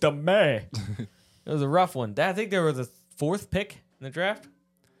 oof the May. It was a rough one. I think they were the 4th pick in the draft.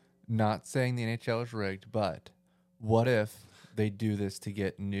 Not saying the NHL is rigged, but what if they do this to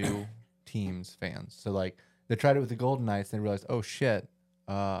get new teams fans? So like they tried it with the Golden Knights, and they realized, oh shit,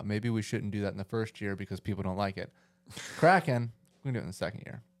 maybe we shouldn't do that in the first year because people don't like it. Kraken, we can do it in the 2nd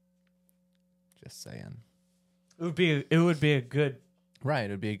year. Just saying. It would be a good. Right,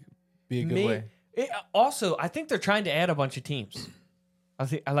 it'd be a good way. Also, I think they're trying to add a bunch of teams. I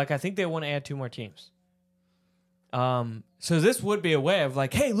think they want to add 2 more teams. So this would be a way of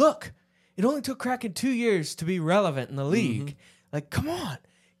like, hey, look, it only took Kraken 2 years to be relevant in the league. Mm-hmm. Like, come on,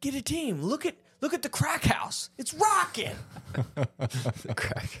 get a team. Look at the Crack House. It's rocking. The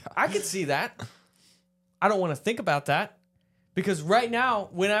Crack House. I could see that. I don't want to think about that because right now,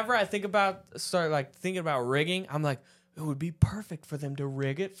 whenever I think about thinking about rigging, I'm like, it would be perfect for them to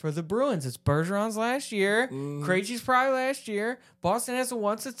rig it for the Bruins. It's Bergeron's last year. Krejci's probably last year. Boston hasn't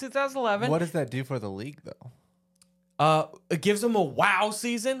won since 2011. What does that do for the league, though? It gives them a wow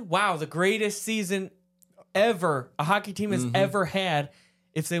season. Wow, the greatest season ever a hockey team has ever had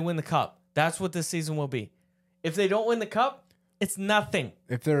if they win the cup. That's what this season will be. If they don't win the cup, it's nothing.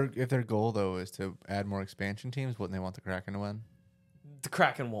 If their goal, though, is to add more expansion teams, wouldn't they want the Kraken to win? The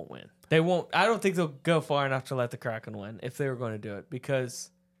Kraken won't win. They won't. I don't think they'll go far enough to let the Kraken win if they were going to do it because,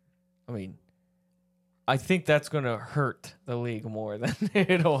 I mean, I think that's going to hurt the league more than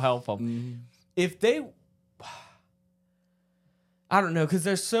it'll help them. If they, I don't know, because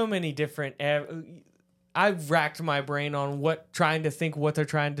there's so many different. I've racked my brain on trying to think what they're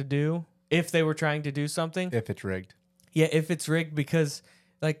trying to do if they were trying to do something. If it's rigged. Yeah, if it's rigged, because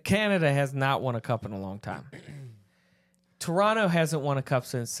like Canada has not won a cup in a long time. Toronto hasn't won a cup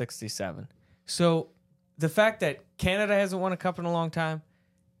since '67. So the fact that Canada hasn't won a cup in a long time,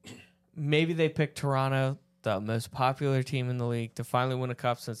 maybe they picked Toronto, the most popular team in the league, to finally win a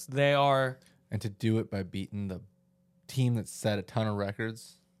cup since they are. And to do it by beating the team that set a ton of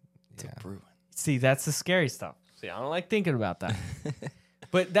records. It's a Bruin. See, that's the scary stuff. See, I don't like thinking about that.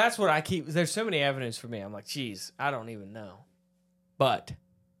 But that's what I keep. There's so many avenues for me. I'm like, geez, I don't even know. But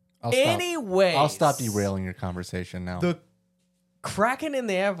anyway, I'll stop derailing your conversation now. The Kraken and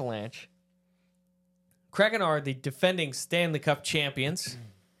the Avalanche. Kraken are the defending Stanley Cup champions.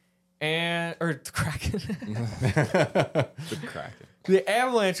 The Kraken. The Kraken. The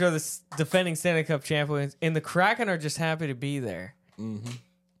Avalanche are the defending Stanley Cup champions, and the Kraken are just happy to be there.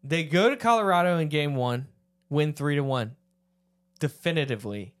 They go to Colorado in game 1, win 3-1.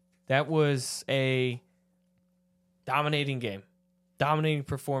 Definitively. That was a dominating game. Dominating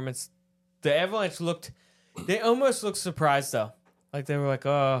performance. The Avalanche they almost looked surprised, though. Like, they were like,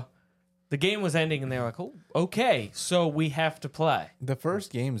 the game was ending, and they were like, oh, okay, so we have to play. The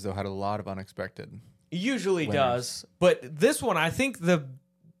first games, though, had a lot of unexpected. It usually winners. does. But this one, I think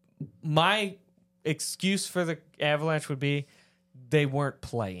my excuse for the Avalanche would be they weren't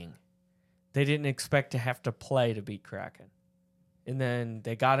playing. They didn't expect to have to play to beat Kraken. And then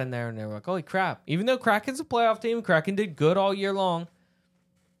they got in there and they were like, holy crap. Even though Kraken's a playoff team, Kraken did good all year long.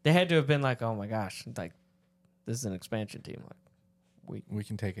 They had to have been like, oh my gosh, like this is an expansion team. Like we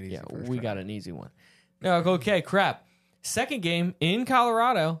can take it easy. Yeah, we got an easy one. They're like, okay, crap. Second game in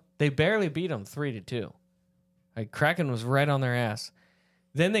Colorado, they barely beat them 3-2. Like Kraken was right on their ass.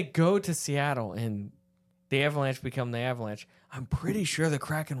 Then they go to Seattle and the Avalanche become the Avalanche. I'm pretty sure the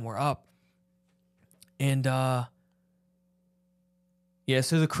Kraken were up. And so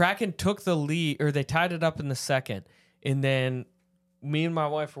the Kraken took the lead, or they tied it up in the second. And then me and my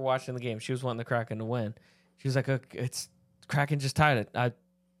wife were watching the game. She was wanting the Kraken to win. She was like, "It's Kraken just tied it.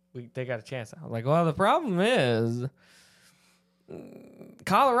 They got a chance." I was like, "Well, the problem is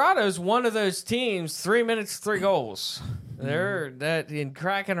Colorado's one of those teams. 3 minutes, 3 goals. They're that in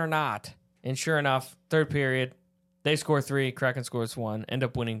Kraken are not." And sure enough, third period, they score 3. Kraken scores 1. End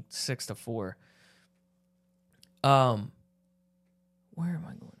up winning 6-4. Where am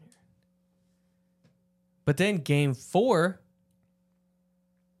I going here? But then game 4,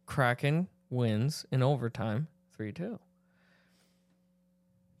 Kraken wins in overtime 3-2.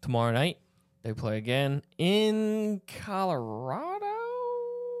 Tomorrow night, they play again in Colorado.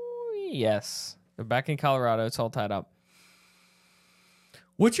 Yes, they're back in Colorado. It's all tied up.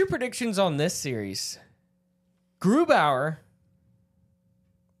 What's your predictions on this series? Grubauer,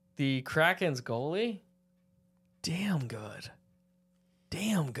 the Kraken's goalie, damn good.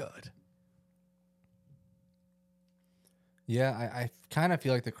 Damn good. Yeah, I kind of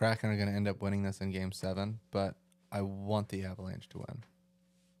feel like the Kraken are going to end up winning this in Game 7, but I want the Avalanche to win.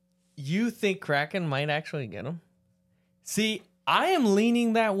 You think Kraken might actually get them? See, I am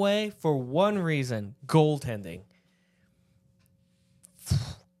leaning that way for one reason. Goaltending.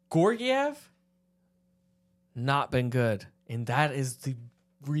 Georgiev, not been good. And that is the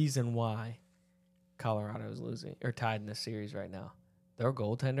reason why Colorado is losing or tied in this series right now. Their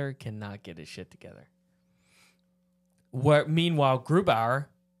goaltender cannot get his shit together. Meanwhile, Grubauer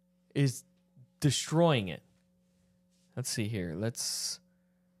is destroying it. Let's see here.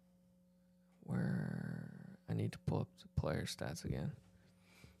 I need to pull up the player stats again,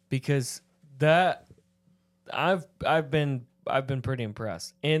 because I've been pretty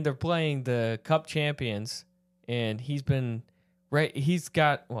impressed. And they're playing the Cup champions, and he's been right. He's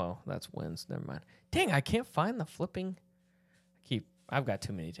got that's wins. Never mind. Dang, I can't find the flipping. I've got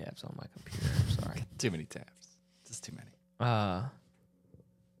too many tabs on my computer. I'm sorry. Too many tabs. Just too many. But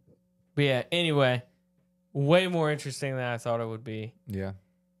yeah, anyway, way more interesting than I thought it would be. Yeah.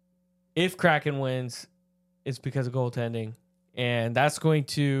 If Kraken wins, it's because of goaltending. And that's going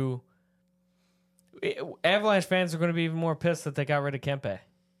to... Avalanche fans are going to be even more pissed that they got rid of Kempe.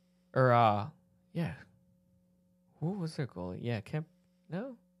 Or, yeah. Who was their goalie? Yeah,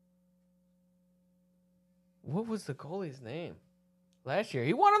 No? What was the goalie's name? Last year.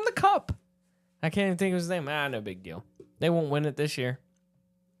 He won him the cup. I can't even think of his name. No big deal. They won't win it this year.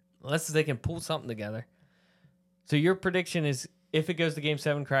 Unless they can pull something together. So your prediction is if it goes to Game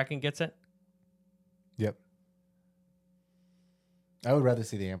 7, Kraken gets it? Yep. I would rather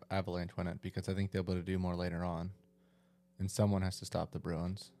see the Avalanche win it because I think they'll be able to do more later on. And someone has to stop the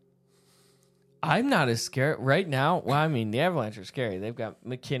Bruins. I'm not as scared right now. Well, I mean, the Avalanche are scary. They've got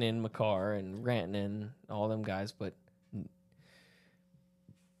McKinnon, Makar, and Rantanen, all them guys. But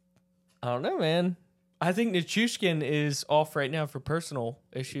I don't know, man. I think Nichushkin is off right now for personal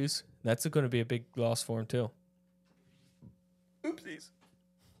issues. That's going to be a big loss for him, too. Oopsies.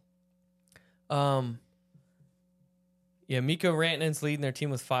 Yeah, Mikko Rantanen's leading their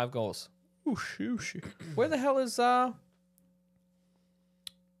team with 5 goals. Oosh. Where the hell is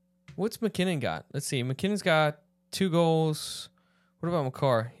what's McKinnon got? Let's see. McKinnon's got 2 goals. What about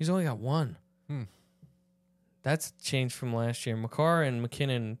Makar? He's only got 1. That's changed from last year. Makar and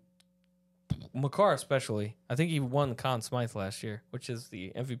McKinnon, Makar especially. I think he won the Conn Smythe last year, which is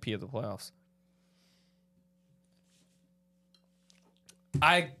the MVP of the playoffs.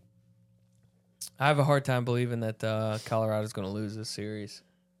 I have a hard time believing that Colorado's going to lose this series.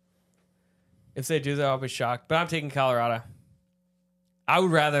 If they do that, I'll be shocked. But I'm taking Colorado. I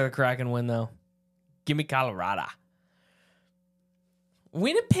would rather the Kraken win, though. Give me Colorado.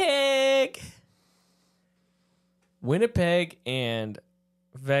 Winnipeg and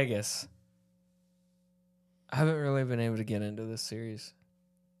Vegas. I haven't really been able to get into this series.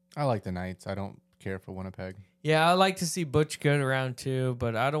 I like the Knights. I don't care for Winnipeg. Yeah, I like to see Butch go to round 2,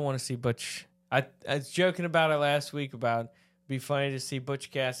 but I don't want to see Butch. I was joking about it last week about it'd be funny to see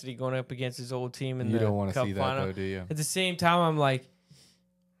Butch Cassidy going up against his old team in the Cup final. You don't want to see that, though, do you? At the same time, I'm like,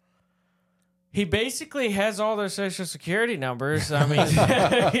 he basically has all their social security numbers. I mean,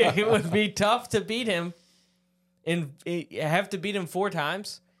 it would be tough to beat him. And have to beat him 4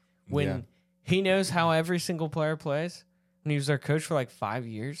 times when he knows how every single player plays. And he was their coach for like 5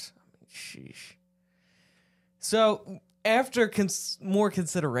 years. I mean, sheesh. So after more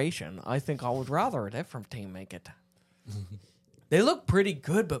consideration, I think I would rather a different team make it. They look pretty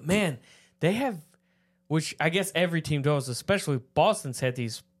good, but man, they have, which I guess every team does, especially Boston's had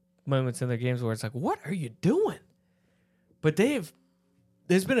these moments in their games where it's like, what are you doing? But there's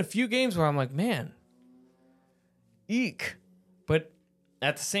been a few games where I'm like, man, eek. But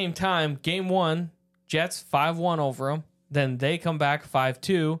at the same time, game 1, Jets 5-1 over them. Then they come back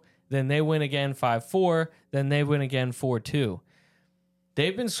 5-2. Then they win again 5-4. Then they win again 4-2.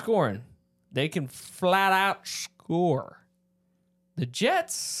 They've been scoring. They can flat out score. The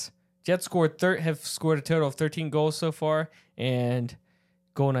Jets have scored a total of 13 goals so far, and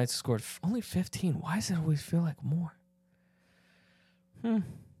Golden Knights scored only 15. Why does it always feel like more?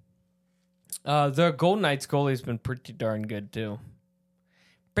 The Golden Knights goalie's been pretty darn good too.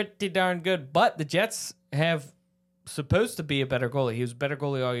 Pretty darn good. But the Jets have supposed to be a better goalie. He was a better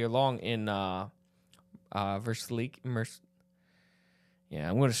goalie all year long in versus league. Yeah,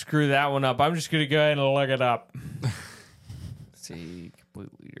 I'm going to screw that one up. I'm just going to go ahead and look it up. Let's see, complete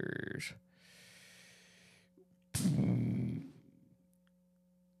leaders.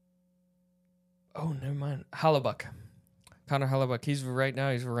 Oh, never mind. Hellebuck. Connor Hellebuck. He's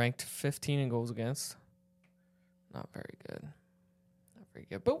ranked 15 in goals against. Not very good. Not very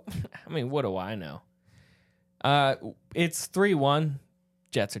good. But, I mean, what do I know? It's 3-1.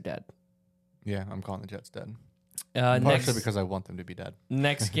 Jets are dead. Yeah, I'm calling the Jets dead. Partially because I want them to be dead.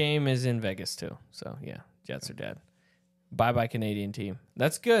 Next game is in Vegas, too. So, yeah, Jets are dead. Bye-bye, Canadian team.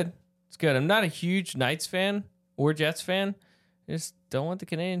 That's good. It's good. I'm not a huge Knights fan or Jets fan. Just don't want the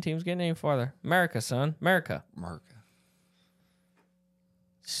Canadian teams getting any farther. America, son. America.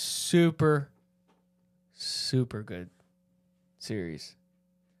 Super, super good series.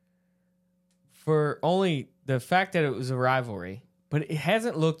 For only the fact that it was a rivalry, but it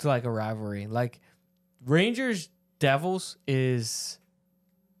hasn't looked like a rivalry. Like, Rangers Devils is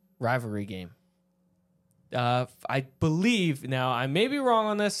rivalry game. I believe, now I may be wrong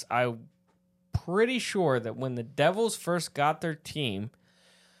on this, I'm pretty sure that when the Devils first got their team,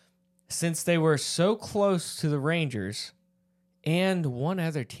 since they were so close to the Rangers and one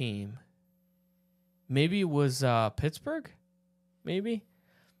other team, maybe it was Pittsburgh, maybe?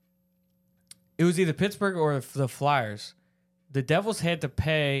 It was either Pittsburgh or the Flyers. The Devils had to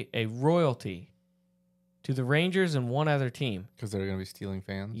pay a royalty to the Rangers and one other team. Because they're going to be stealing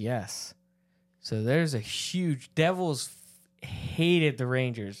fans? Yes. So there's a huge Devils hated the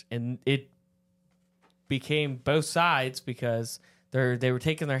Rangers, and it became both sides because they were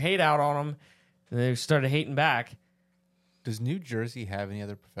taking their hate out on them, and they started hating back. Does New Jersey have any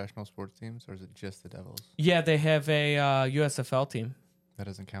other professional sports teams, or is it just the Devils? Yeah, they have a USFL team. That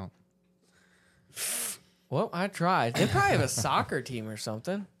doesn't count. Well, I tried. They probably have a soccer team or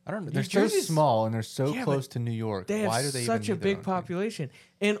something. I don't know. New They're so Jersey's- small and they're so Yeah, close to New York. They have Why do they such even a need their big own team? population,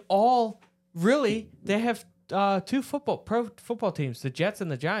 and they have two pro football teams: the Jets and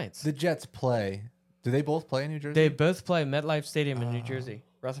the Giants. The Jets play. Do they both play in New Jersey? They both play MetLife Stadium in New Jersey,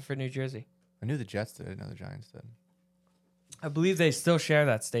 Rutherford, New Jersey. I knew the Jets did. I didn't know the Giants did. I believe they still share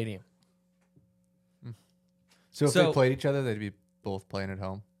that stadium. So if they played each other, they'd be both playing at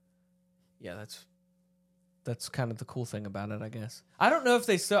home. Yeah, that's kind of the cool thing about it, I guess. I don't know if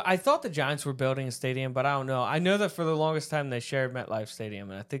they still. I thought the Giants were building a stadium, but I don't know. I know that for the longest time they shared MetLife Stadium,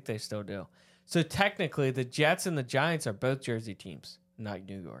 and I think they still do. So technically, the Jets and the Giants are both Jersey teams, not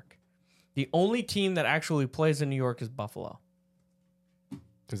New York. The only team that actually plays in New York is Buffalo.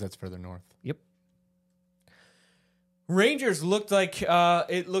 Because that's further north. Yep. Rangers looked like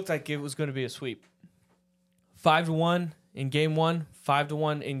it was going to be a sweep. 5-1 in game 1,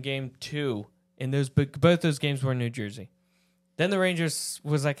 5-1 in game 2, and both those games were in New Jersey. Then the Rangers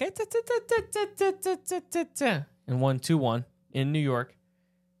was like and won 2-1 in New York.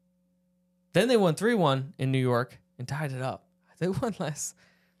 Then they won 3-1 in New York and tied it up. They won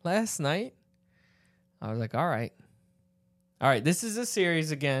last night. I was like, all right, this is a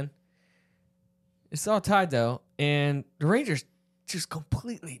series again. It's all tied though, and the Rangers just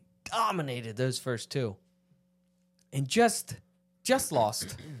completely dominated those first two, and just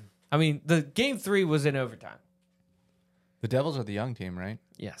lost. I mean, the game 3 was in overtime. The Devils are the young team, right?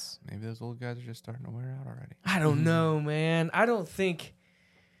 Yes. Maybe those old guys are just starting to wear out already. I don't know, man. I don't think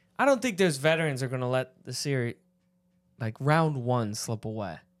those veterans are going to let the series, like round 1, slip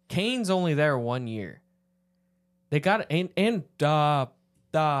away. Kane's only there 1 year. They got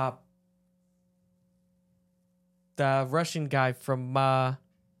the Russian guy from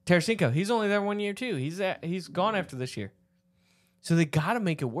Tarasenko. He's only there 1 year too. He's gone after this year. So they got to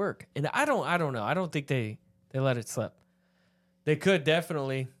make it work. And I don't know. I don't think they let it slip. They could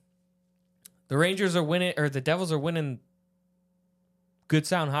definitely. The Rangers are winning, or the Devils are winning good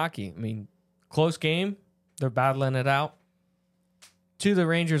sound hockey. I mean, close game. They're battling it out. 2, the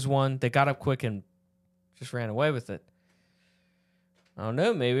Rangers won. They got up quick and just ran away with it. I don't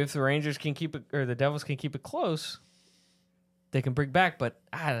know. Maybe if the Rangers can keep it, or the Devils can keep it close, they can bring back. But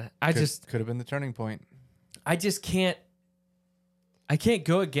I just could have been the turning point. I just can't. I can't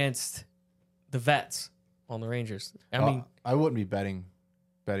go against the vets on the Rangers. I mean, I wouldn't be betting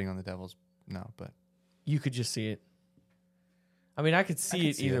on the Devils. No, but you could just see it. I mean, I could see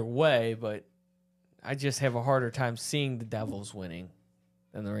it either way, but I just have a harder time seeing the Devils winning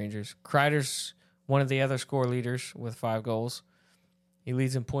than the Rangers. Kreider's one of the other score leaders with 5 goals. He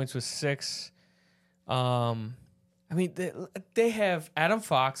leads in points with 6. I mean, they have Adam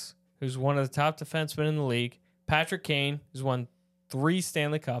Fox, who's one of the top defensemen in the league. Patrick Kane, who's won 3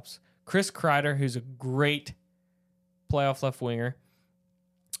 Stanley Cups. Chris Kreider, who's a great playoff left winger.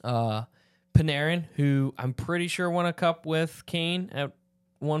 Panarin, who I'm pretty sure won a cup with Kane at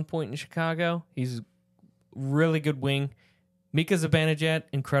one point in Chicago. He's a really good wing. Mika Zibanejad,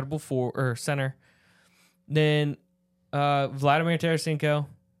 incredible center. Then Vladimir Tarasenko,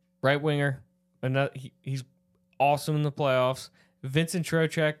 right winger. He's awesome in the playoffs. Vincent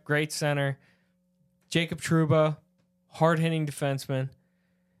Trocheck, great center. Jacob Trouba, hard-hitting defenseman.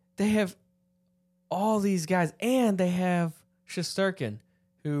 They have all these guys, and they have Shesterkin,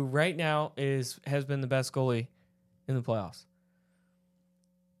 who right now has been the best goalie in the playoffs.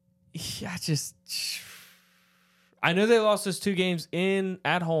 Yeah, I know they lost those 2 games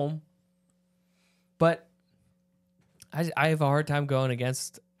at home, but I have a hard time going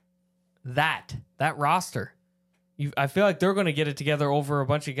against that roster. I feel like they're going to get it together over a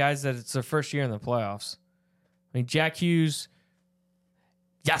bunch of guys that it's their first year in the playoffs. I mean, Jack Hughes,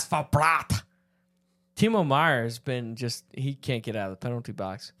 Jasper Bratt. Timo Meyer has been he can't get out of the penalty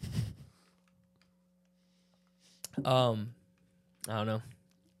box. I don't know.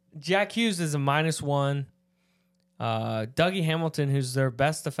 Jack Hughes is a -1. Dougie Hamilton, who's their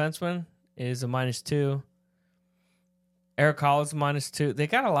best defenseman, is a -2. Eric Hall is a -2. They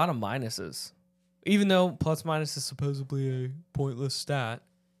got a lot of minuses. Even though plus minus is supposedly a pointless stat.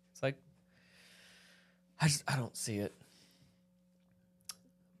 It's like, I don't see it.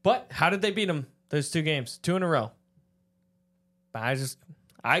 But how did they beat them? Those 2 games, 2 in a row. I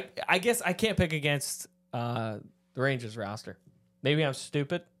guess I can't pick against the Rangers roster. Maybe I'm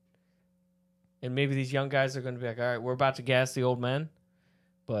stupid, And maybe these young guys are going to be like, all right, we're about to gas the old men.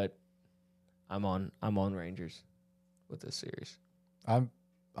 But I'm on Rangers with this series. I'm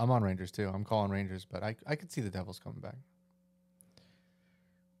on Rangers too. I'm calling Rangers, but I could see the Devils coming back.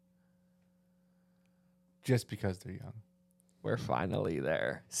 Just because they're young. We're finally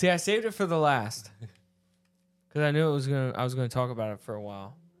there. See, I saved it for the last. Because I knew I was gonna talk about it for a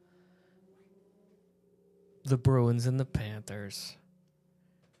while. The Bruins and the Panthers.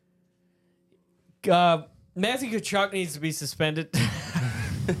 Matthew Tkachuk needs to be suspended.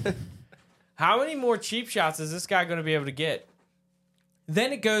 How many more cheap shots is this guy going to be able to get?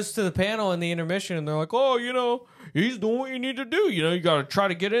 Then it goes to the panel in the intermission, and they're like, oh, he's doing what you need to do. You got to try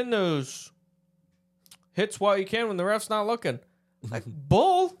to get in those hits while you can when the ref's not looking. Like,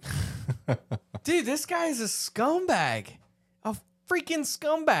 bull. Dude, this guy is a scumbag. A freaking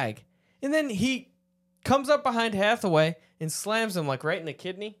scumbag. And then he comes up behind Hathaway and slams him like right in the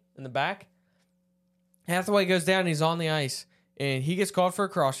kidney in the back. Hathaway goes down and he's on the ice. And he gets called for a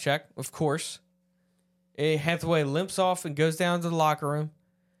cross check, of course. And Hathaway limps off and goes down to the locker room.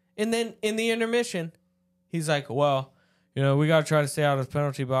 And then in the intermission, he's like, well, we got to try to stay out of the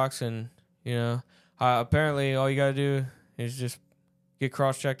penalty box. And, apparently all you got to do is just get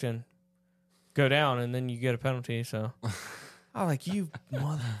cross checked and go down. And then you get a penalty. So I'm like, you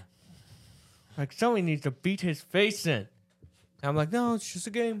mother. Like, somebody needs to beat his face in. I'm like, no, it's just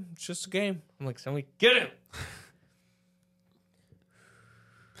a game. It's just a game. I'm like, somebody get him.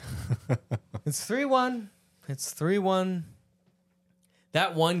 It's 3-1. It's 3-1.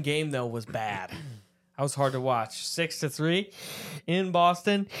 That one game, though, was bad. That was hard to watch. 6-3 in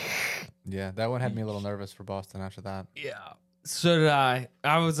Boston. Yeah, that one had me a little nervous for Boston after that. Yeah. So did I.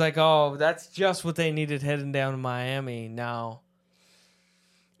 I was like, oh, that's just what they needed heading down to Miami. Now,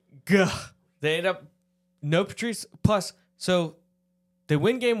 they end up no Patrice. Plus, so they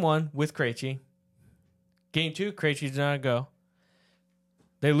win game 1 with Krejci. Game 2, Krejci did not go.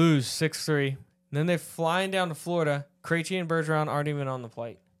 They lose 6-3. Then they're flying down to Florida. Krejci and Bergeron aren't even on the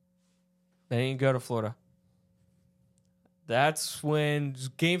plate. They didn't go to Florida. That's when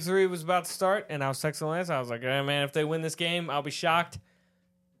Game 3 was about to start, and I was texting Lance. I was like, hey, man, if they win this game, I'll be shocked.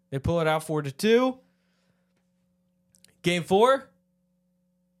 They pull it out 4-2. Game 4,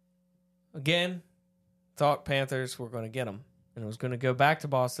 again, thought Panthers were going to get them, and it was going to go back to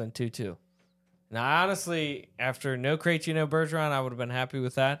Boston 2-2. Now, honestly, after no Krejci, no Bergeron, I would have been happy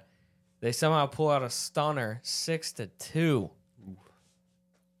with that. They somehow pull out a stunner, 6-2.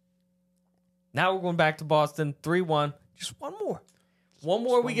 Now we're going back to Boston, 3-1. Just one more. One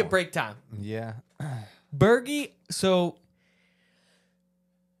more, we get break time. Yeah. Bergie, so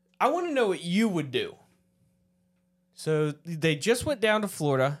I want to know what you would do. So they just went down to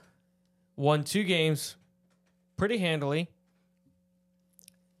Florida, won 2 games pretty handily.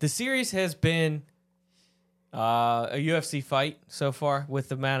 The series has been a UFC fight so far with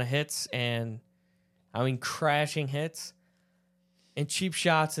the amount of hits and, crashing hits and cheap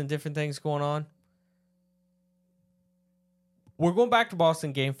shots and different things going on. We're going back to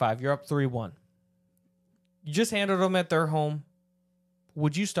Boston game 5. You're up 3-1. You just handled them at their home.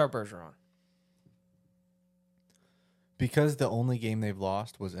 Would you start Bergeron? Because the only game they've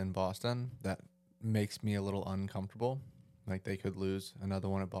lost was in Boston, that makes me a little uncomfortable. Like, they could lose another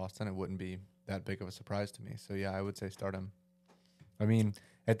one at Boston. It wouldn't be that big of a surprise to me. So, yeah, I would say start him. I mean,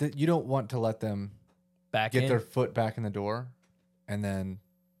 you don't want to let them get their foot back in the door and then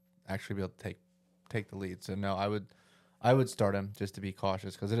actually be able to take the lead. So, no, I would start him just to be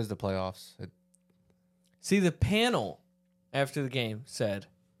cautious because it is the playoffs. See, the panel after the game said,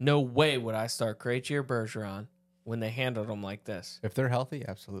 no way would I start Krejci or Bergeron when they handled them like this. If they're healthy,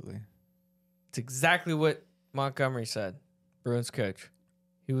 absolutely. It's exactly what Montgomery said, Bruins coach.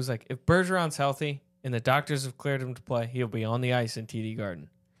 He was like, if Bergeron's healthy and the doctors have cleared him to play, he'll be on the ice in TD Garden.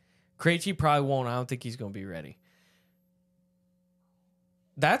 Krejci probably won't. I don't think he's going to be ready.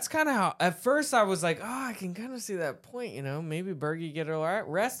 That's kind of how, at first I was like, I can kind of see that point, maybe Bergie get a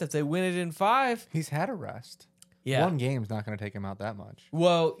rest if they win it in 5. He's had a rest. Yeah. One game's not going to take him out that much.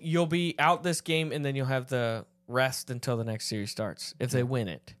 Well, you'll be out this game and then you'll have the rest until the next series starts if they win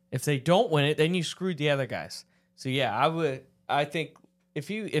it. If they don't win it, then you screwed the other guys. So yeah, I think if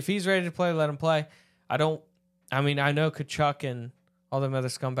he's ready to play, let him play. I know Tkachuk and all them other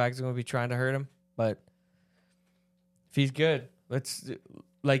scumbags are going to be trying to hurt him, but if he's good,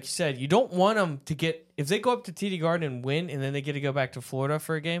 like you said, you don't want them to get, if they go up to TD Garden and win and then they get to go back to Florida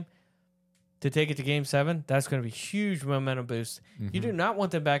for a game to take it to game 7, that's going to be a huge momentum boost. Mm-hmm. You do not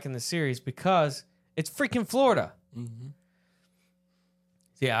want them back in the series because it's freaking Florida. Mm-hmm.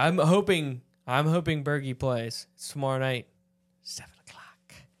 Yeah, I'm hoping Bergie plays. It's tomorrow night, 7:00.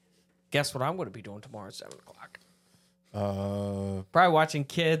 Guess what I'm going to be doing tomorrow at 7 o'clock? Cutting Probably watching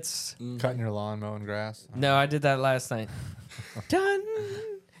kids. your lawn, mowing grass. No, I did that last night. Done.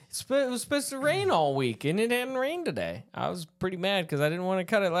 It was supposed to rain all week, and it hadn't rained today. I was pretty mad because I didn't want to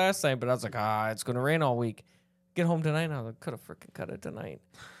cut it last night, but I was like, it's going to rain all week. Get home tonight, and I was like, could have freaking cut it tonight.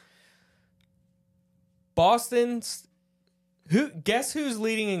 Boston's... Guess who's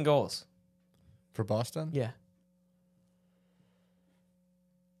leading in goals? For Boston? Yeah.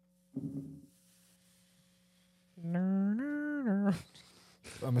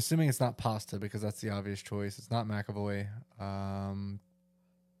 I'm assuming it's not Pasta because that's the obvious choice. It's not McAvoy.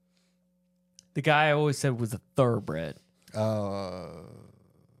 The guy I always said was a thoroughbred. I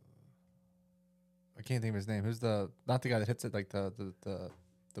can't think of his name. Who's not the guy that hits it like the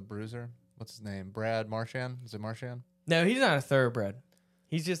bruiser? What's his name? Brad Marchand? Is it Marchand? No, he's not a thoroughbred.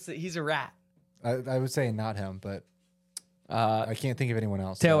 He's a rat. I would say not him, but I can't think of anyone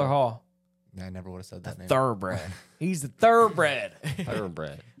else. Taylor Hall. I never would have said that name. Thoroughbred. He's the thoroughbred.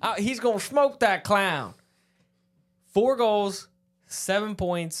 Thoroughbred. He's going to smoke that clown. 4 goals, 7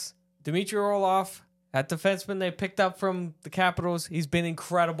 points. Dmitry Orlov, that defenseman they picked up from the Capitals, he's been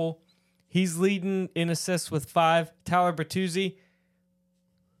incredible. He's leading in assists with 5. Tyler Bertuzzi,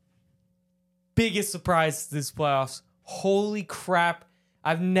 biggest surprise this playoffs. Holy crap.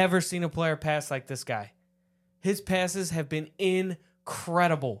 I've never seen a player pass like this guy. His passes have been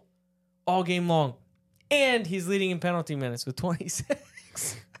incredible all game long. And he's leading in penalty minutes with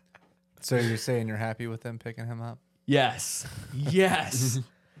 26. So you're saying you're happy with them picking him up? Yes. Yes.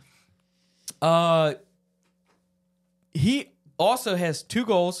 He also has 2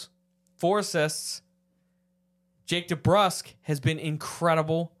 goals, 4 assists. Jake DeBrusk has been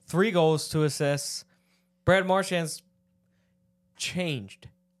incredible. 3 goals, 2 assists. Brad Marchand's changed.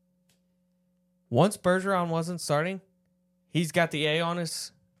 Once Bergeron wasn't starting, he's got the A on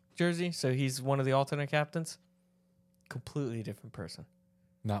his jersey, so he's one of the alternate captains. Completely different person.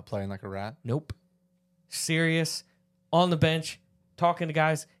 Not playing like a rat? Nope. Serious, on the bench, talking to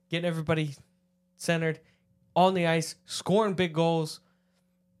guys, getting everybody centered, on the ice, scoring big goals.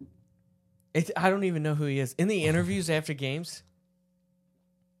 I don't even know who he is. In the interviews after games,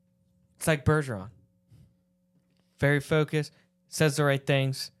 it's like Bergeron. Very focused, says the right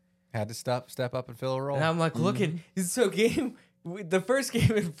things. Had to step up and fill a role. And I'm like, looking. So the first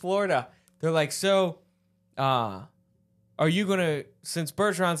game in Florida, they're like, are you going to, since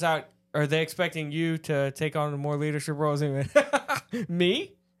Bergeron's out, are they expecting you to take on more leadership roles? And he went,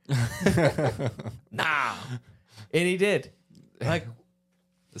 me? Nah. And he did. Like,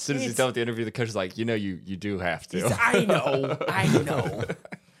 as soon as he's done with the interview, the coach is like, you do have to. I know.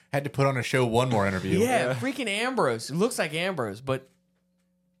 Had to put on a show one more interview. Yeah, freaking Ambrose. It looks like Ambrose, but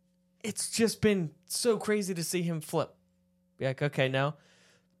it's just been so crazy to see him flip. Be like, okay, no,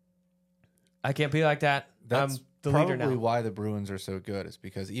 I can't be like that. That's I'm the leader now. probably why the Bruins are so good. Is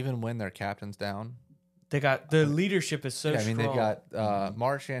because even when their captain's down, They got the leadership is so I mean, strong. they've got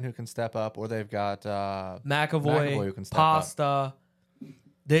Marchand who can step up, or they've got McAvoy who can step Pasta.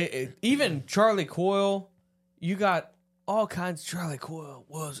 They even Charlie Coyle. You got all kinds. Charlie Coyle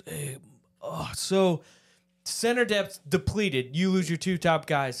was so center depth depleted. You lose your 2 top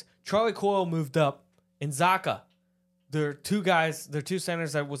guys. Charlie Coyle moved up, and Zaka. They're 2 guys. They're 2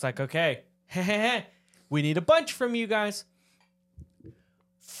 centers that was like, okay, we need a bunch from you guys.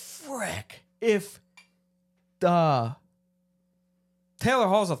 Frick. If Taylor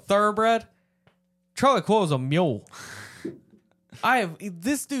Hall's a thoroughbred, Charlie Coyle's a mule.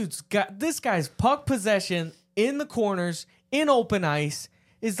 This guy's puck possession in the corners, in open ice,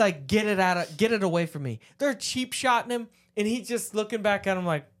 is like, get it away from me. They're cheap shotting him, and he's just looking back at him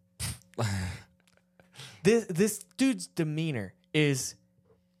like, this dude's demeanor is,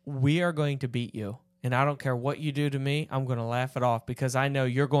 we are going to beat you, and I don't care what you do to me, I'm going to laugh it off because I know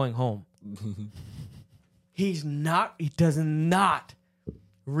you're going home. He does not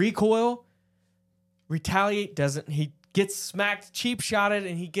recoil, retaliate, he gets smacked, cheap shotted,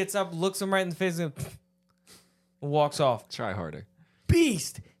 and he gets up, looks him right in the face, and walks off. Try harder.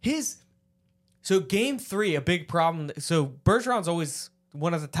 Beast. So game 3, a big problem. So Bergeron's always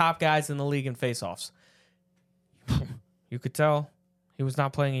one of the top guys in the league in faceoffs. You could tell he was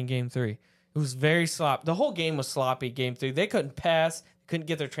not playing in game 3. It was very sloppy. The whole game was sloppy, game 3. They couldn't pass, couldn't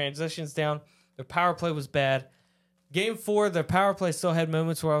get their transitions down. Their power play was bad. Game 4, their power play still had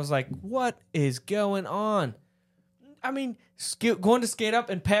moments where I was like, what is going on? I mean, going to skate up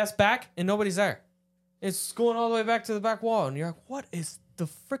and pass back, and nobody's there. It's going all the way back to the back wall, and you're like, what is the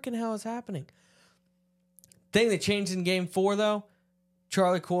freaking hell is happening? Thing that changed in game 4, though,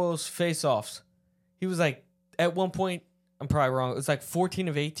 Charlie Coyle's face-offs. He was like, at one point, I'm probably wrong, it was like 14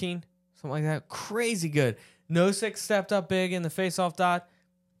 of 18 something like that. Crazy good. Nosek stepped up big in the faceoff dot.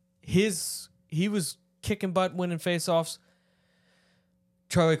 He was kicking butt, winning faceoffs.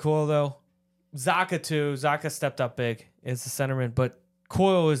 Charlie Coyle, though. Zaka, too. Zaka stepped up big as the centerman, but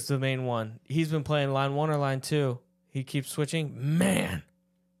Coyle is the main one. He's been playing line 1 or line 2. He keeps switching. Man.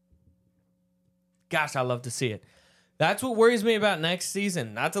 Gosh, I love to see it. That's what worries me about next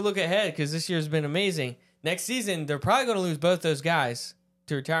season. Not to look ahead, because this year's been amazing. Next season, they're probably going to lose both those guys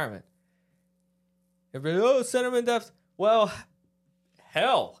to retirement. Everybody, centerman depth. Well,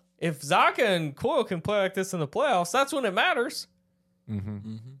 hell, if Zaka and Coyle can play like this in the playoffs, that's when it matters.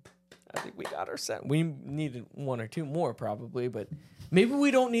 I think we got our center. We needed 1 or 2 more probably, but maybe we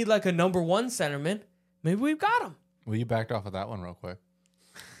don't need like a number 1 centerman. Maybe we've got him. Well, you backed off of that one real quick.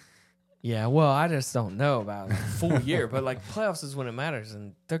 Yeah, well, I just don't know about a full year, but like playoffs is when it matters,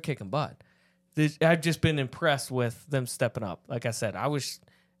 and they're kicking butt. I've just been impressed with them stepping up. Like I said,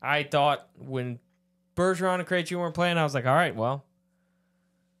 I thought when Bergeron and Krejci weren't playing, I was like, all right, well,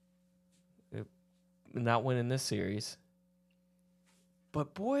 not winning this series.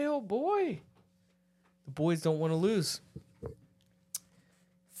 But boy, oh boy, the boys don't want to lose.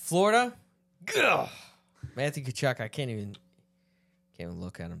 Florida, ugh. Matthew Tkachuk, I can't even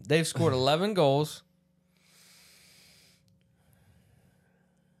look at him. They've scored 11 goals,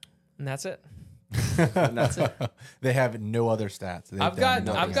 and that's it. They have no other stats. I've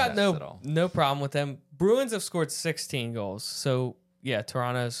got no problem with them. Bruins have scored 16 goals, so yeah,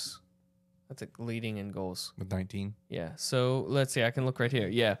 Toronto's that's leading in goals with 19. Yeah, so let's see. I can look right here.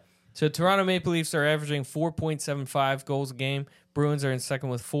 Yeah, so Toronto Maple Leafs are averaging 4.75 goals a game. Bruins are in second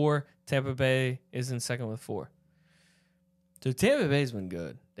with 4. Tampa Bay is in second with 4. So Tampa Bay's been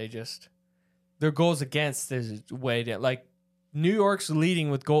good. Their goals against is way down. Like New York's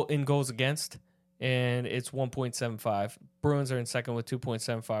leading with goals against, and it's 1.75. Bruins are in second with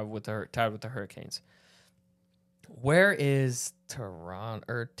 2.75 tied with the Hurricanes. Where is Toronto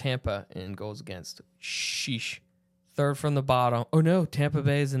or Tampa in goals against? Sheesh. Third from the bottom. Oh no, Tampa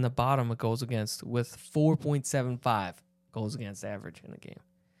Bay is in the bottom of goals against with 4.75 goals against average in a game.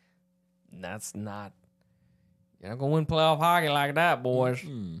 And that's not. You're not gonna win playoff hockey like that, boys.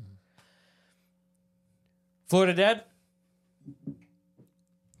 Mm-hmm. Florida dead?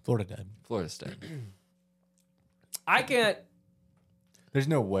 Florida's dead. I can't. There's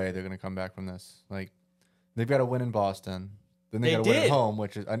no way they're gonna come back from this. Like they've got to win in Boston, then they got to win at home,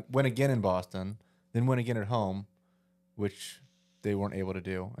 which is win again in Boston, then win again at home, which they weren't able to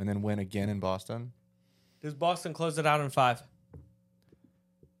do, and then win again in Boston. Does Boston close it out in 5?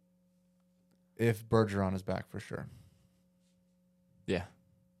 If Bergeron is back, for sure. Yeah.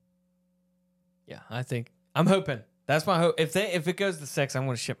 Yeah, I'm hoping. That's my hope. If it goes to 6, I'm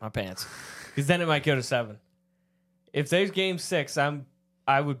going to shit my pants, because then it might go to 7. If there's game 6,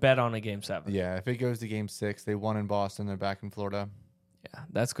 I would bet on a game 7. Yeah, if it goes to game 6, they won in Boston, they're back in Florida. Yeah,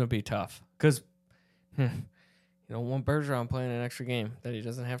 that's going to be tough, because you don't want Bergeron playing an extra game that he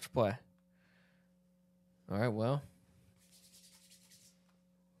doesn't have to play. All right, well.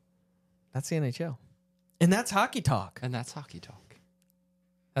 That's the NHL. And that's Hockey Talk.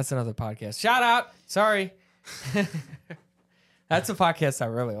 That's another podcast. Shout out. Sorry. That's a podcast I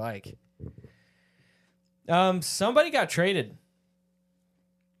really like. Somebody got traded.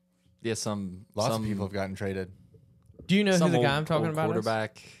 Yeah, lots of people have gotten traded. Do you know who the guy I'm talking about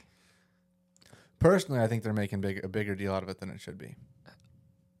quarterback. is? Personally, I think they're making a bigger deal out of it than it should be.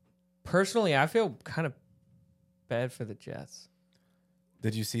 Personally, I feel kind of bad for the Jets.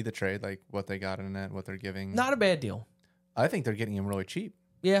 Did you see the trade, like what they got in it, what they're giving? Not a bad deal. I think they're getting him really cheap.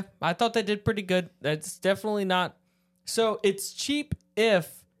 Yeah, I thought they did pretty good. That's definitely not. So it's cheap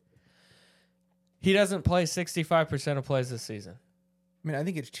if he doesn't play 65% of plays this season. I mean, I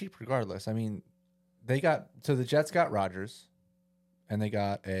think it's cheap regardless. I mean, the Jets got Rodgers, and they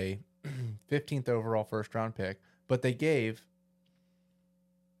got a 15th overall first-round pick, but they gave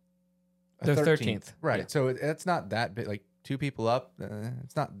the 13th. Right, yeah. So it's not that big. Like, 2 people up,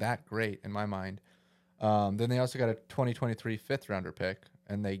 it's not that great in my mind. Then they also got a 2023 fifth-rounder pick,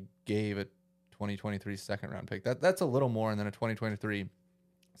 and they gave a 2023 second-round pick. That's a little more, and then a 2023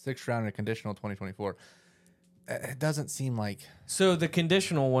 sixth-round and a conditional 2024. It doesn't seem like... So the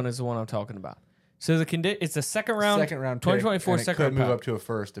conditional one is the one I'm talking about. So it's a second round 2024 pick, second round. It could round move up to a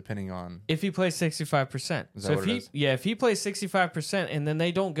first, depending on... If he plays 65%. So if he plays 65% and then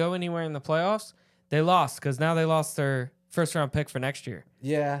they don't go anywhere in the playoffs, they lost, because now they lost their first-round pick for next year.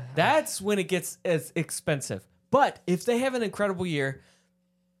 Yeah. That's when it gets as expensive. But if they have an incredible year,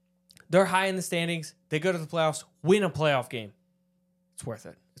 they're high in the standings, they go to the playoffs, win a playoff game, it's worth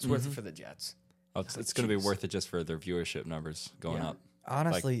it. It's worth it for the Jets. Oh, it's going to be worth it just for their viewership numbers going up.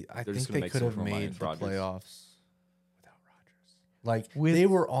 Honestly, I they're think just gonna they make could so have much money made with the Rodgers. playoffs without Rodgers. Like With- they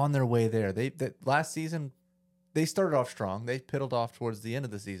were on their way there. That last season, they started off strong. They piddled off towards the end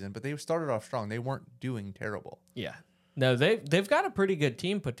of the season, but they started off strong. They weren't doing terrible. Yeah. No, they've got a pretty good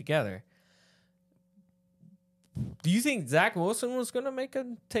team put together. Do you think Zach Wilson was going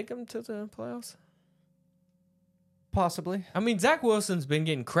to take him to the playoffs? Possibly, I mean, Zach Wilson's been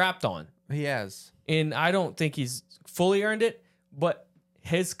getting crapped on, he has. and I don't think he's fully earned it, but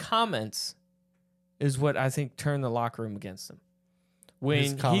his comments is what I think turned the locker room against him. When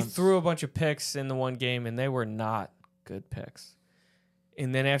His he comments- threw a bunch of picks in the one game, and they were not good picks.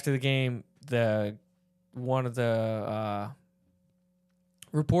 And then after the game, one of the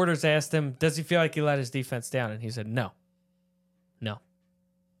reporters asked him, does he feel like he let his defense down? And he said, no.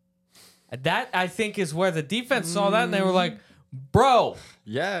 That, I think, is where the defense saw that, and they were like, bro,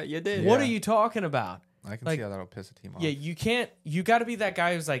 Yeah, you did. what Yeah. are you talking about? I can Like, see how that'll piss a team off. Yeah, you got to be that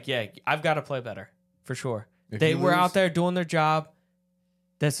guy who's like, yeah, I've got to play better, for sure. If They you were lose- out there doing their job.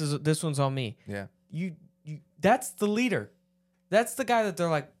 This one's on me. Yeah. You that's the leader. That's the guy that they're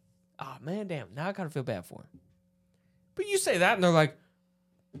like, oh man, damn, now I gotta feel bad for him. But you say that and they're like,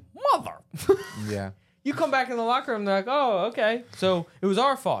 mother. Yeah. You come back in the locker room, they're like, oh, okay. So it was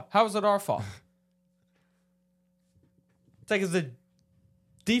our fault. How was it our fault? It's like if the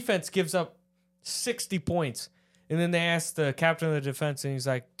defense gives up 60 points and then they ask the captain of the defense and he's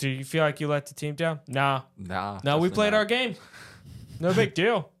like, do you feel like you let the team down? Nah. Nah. No, we definitely played not. our game. No big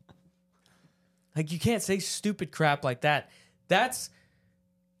deal. Like, you can't say stupid crap like that.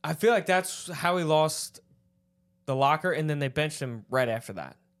 I feel like that's how he lost the locker, and then they benched him right after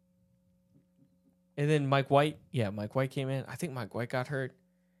that. And then Mike White came in. I think Mike White got hurt.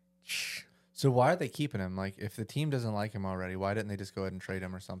 So why are they keeping him? Like, if the team doesn't like him already, why didn't they just go ahead and trade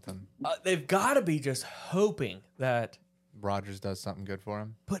him or something? They've got to be just hoping that. Rodgers does something good for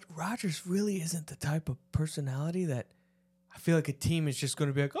him. But Rodgers really isn't the type of personality that I feel like a team is just going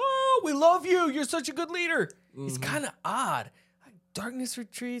to be like, oh, we love you. You're such a good leader. He's kind of odd. Like darkness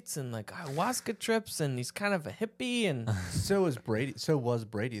retreats and like ayahuasca trips, and he's kind of a hippie. And So was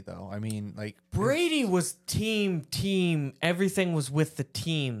Brady, though. I mean, like Brady was team. Everything was with the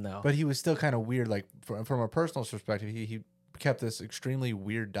team, though. but he was still kind of weird. Like from a personal perspective, he kept this extremely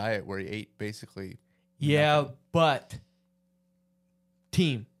weird diet where he ate basically. yeah, nothing. but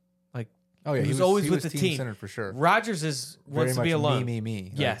team. Like, Oh yeah, he was always he with was the team. centered for sure. Rodgers wants Very to be much alone. me.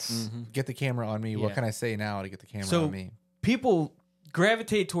 Like, Yes. get the camera on me. Yeah. What can I say now to get the camera So- on me? People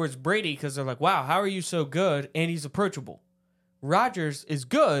gravitate towards Brady because they're like, wow, how are you so good? And he's approachable. Rodgers is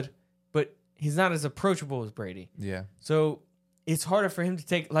good, but he's not as approachable as Brady. Yeah, So it's harder for him to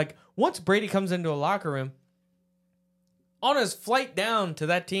take. Like, once Brady comes into a locker room, on his flight down to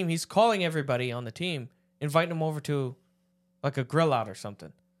that team, he's calling everybody on the team, inviting them over to like a grill out or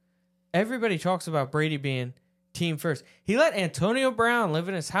something. Everybody talks about Brady being team first. He let Antonio Brown live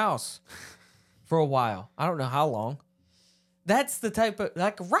in his house for a while. I don't know how long. That's the type of,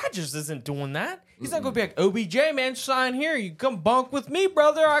 like, Rodgers isn't doing that. He's not going to be like, OBJ, man, sign here. You come bunk with me,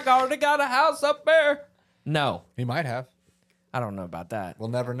 brother. I already got a house up there. No, he might have. I don't know about that. We'll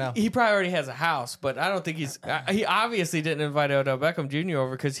never know. He probably already has a house, but I don't think he obviously didn't invite Odell Beckham Jr.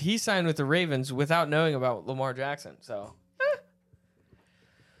 over because he signed with the Ravens without knowing about Lamar Jackson. So,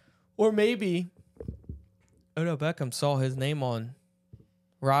 or maybe Odell Beckham saw his name on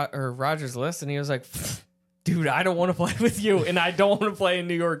Rodgers' list and he was like, dude, I don't want to play with you, and I don't want to play in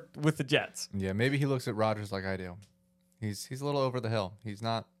New York with the Jets. Yeah, maybe he looks at Rodgers like I do. He's a little over the hill. He's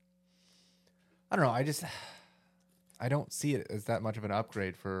not. I don't know. I don't see it as that much of an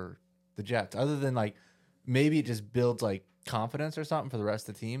upgrade for the Jets, other than like maybe it just builds like confidence or something for the rest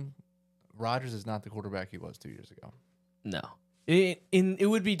of the team. Rodgers is not the quarterback he was 2 years ago. No. It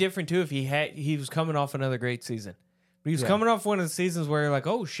would be different too if he was coming off another great season. But he was coming off one of the seasons where you're like,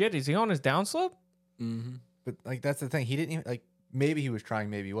 oh shit, is he on his downslope? Mm-hmm. But like that's the thing. He didn't even like. Maybe he was trying.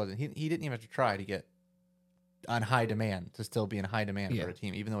 Maybe he wasn't. He didn't even have to try to get on high demand to still be in high demand Yeah. for a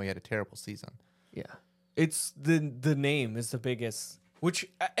team, even though he had a terrible season. Yeah. It's the name is the biggest, which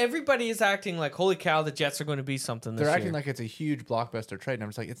everybody is acting like, holy cow, the Jets are going to be something this They're year. acting like it's a huge blockbuster trade, and I'm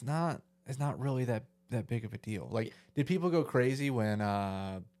just like, it's not. It's not really that big of a deal. Like, did people go crazy when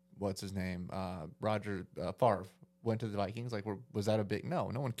what's his name, Favre went to the Vikings? Like, was that a big? No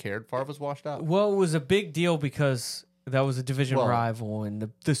one cared. Favre was washed out. Well, it was a big deal because that was a division rival, and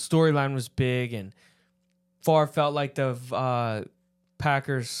the storyline was big, and Favre felt like the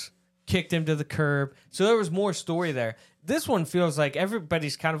Packers kicked him to the curb. So there was more story there. This one feels like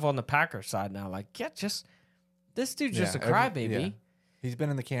everybody's kind of on the Packers side now. Like, yeah, this dude's just a crybaby. Yeah. He's been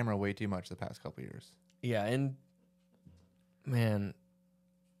in the camera way too much the past couple years. Yeah, and man,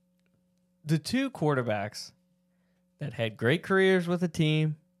 the two quarterbacks that had great careers with a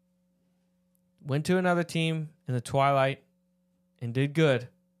team, went to another team in the twilight and did good,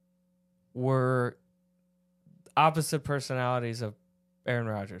 were opposite personalities of Aaron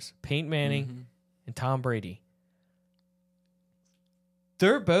Rodgers, Peyton Manning and Tom Brady.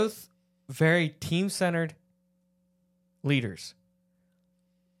 They're both very team-centered leaders.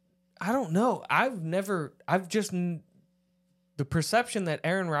 I don't know. The perception that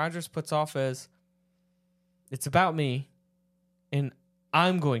Aaron Rodgers puts off as, it's about me and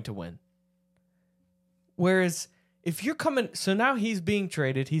I'm going to win. Whereas if you're coming, so now he's being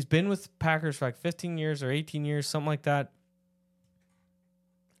traded. He's been with Packers for like 15 years or 18 years, something like that.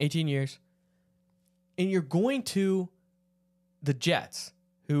 18 years. And you're going to the Jets,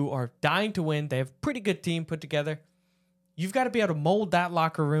 who are dying to win. They have a pretty good team put together. You've got to be able to mold that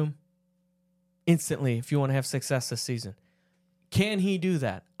locker room instantly if you want to have success this season. Can he do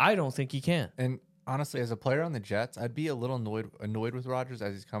that? I don't think he can. And honestly, as a player on the Jets, I'd be a little annoyed with Rodgers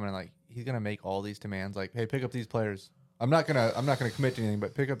as he's coming in. Like, he's gonna make all these demands. Like, hey, pick up these players. I'm not gonna commit to anything,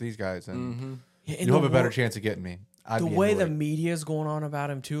 but pick up these guys, and you'll have a better chance of getting me. The way the media is going on about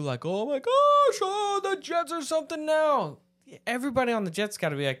him too, like, oh my gosh, the Jets are something now. Everybody on the Jets got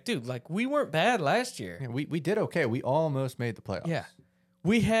to be like, dude, like, we weren't bad last year. Yeah, we did okay. We almost made the playoffs. Yeah,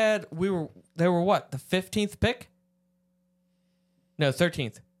 they were what, the 15th pick? No,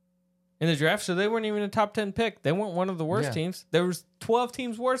 13th in the draft. So they weren't even a top 10 pick. They weren't one of the worst teams. There was 12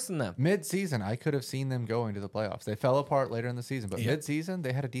 teams worse than them. Mid-season, I could have seen them going to the playoffs. They fell apart later in the season, but mid-season,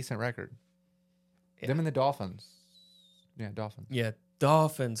 they had a decent record. Yeah. Them and the Dolphins. Yeah, Dolphins. Yeah,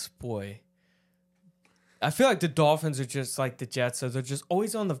 Dolphins, boy. I feel like the Dolphins are just like the Jets, so they're just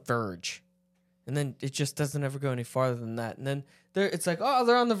always on the verge. And then it just doesn't ever go any farther than that. And then it's like, oh,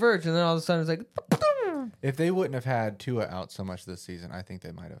 they're on the verge. And then all of a sudden it's like... If they wouldn't have had Tua out so much this season, I think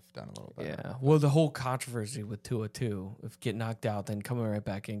they might have done a little better. Yeah. Well, the whole controversy with Tua, too, if get knocked out, then coming right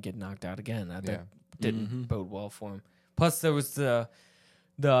back in, get knocked out again. That didn't bode well for him. Plus, there was the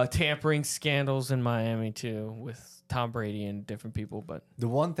tampering scandals in Miami, too, with Tom Brady and different people. But the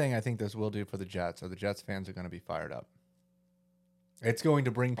one thing I think this will do for the Jets are the Jets fans are going to be fired up. It's going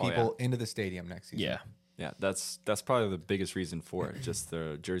to bring people into the stadium next season. Yeah. Yeah, that's probably the biggest reason for it. Just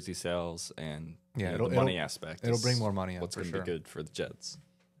the jersey sales and the money aspect. It'll bring more money in. What's going to be good for the Jets.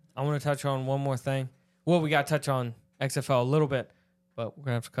 I want to touch on one more thing. Well, we got to touch on XFL a little bit, but we're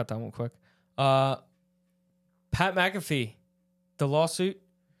going to have to cut that one quick. Pat McAfee, the lawsuit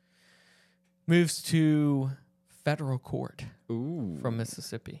moves to federal court from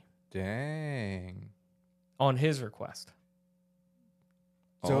Mississippi. Dang. On his request.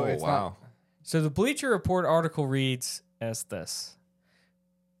 So it's not... So the Bleacher Report article reads as this.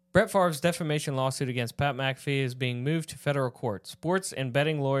 Brett Favre's defamation lawsuit against Pat McAfee is being moved to federal court. Sports and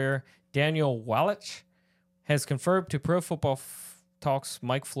betting lawyer Daniel Wallach has confirmed to Pro Football Talk's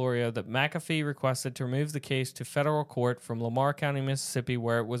Mike Florio that McAfee requested to remove the case to federal court from Lamar County, Mississippi,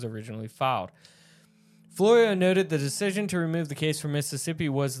 where it was originally filed. Florio noted the decision to remove the case from Mississippi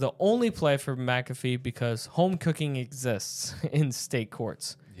was the only play for McAfee because home cooking exists in state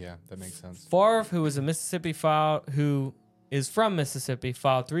courts. Yeah, that makes sense. Favre, who is from Mississippi,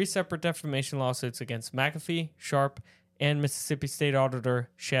 filed 3 separate defamation lawsuits against McAfee, Sharp, and Mississippi State Auditor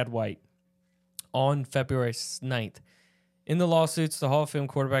Shad White on February 9th. In the lawsuits, the Hall of Fame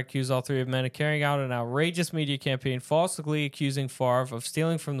quarterback accused all 3 of men of carrying out an outrageous media campaign, falsely accusing Favre of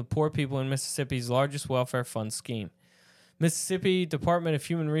stealing from the poor people in Mississippi's largest welfare fund scheme. Mississippi Department of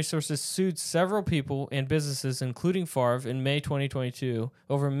Human Resources sued several people and businesses, including Favre, in May 2022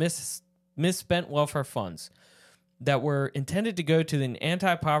 over misspent welfare funds that were intended to go to the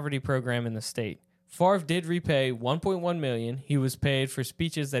anti-poverty program in the state. Favre did repay $1.1 million he was paid for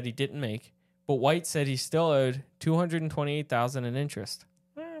speeches that he didn't make, but White said he still owed $228,000 in interest.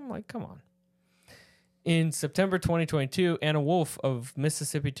 I'm like, come on. In September 2022, Anna Wolf of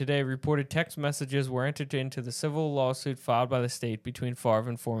Mississippi Today reported text messages were entered into the civil lawsuit filed by the state between Favre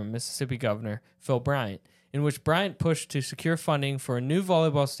and former Mississippi Governor Phil Bryant, in which Bryant pushed to secure funding for a new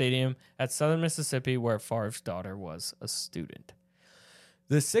volleyball stadium at Southern Mississippi where Favre's daughter was a student.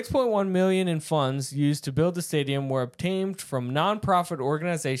 The $6.1 million in funds used to build the stadium were obtained from nonprofit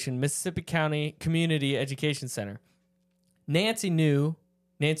organization Mississippi County Community Education Center. Nancy New,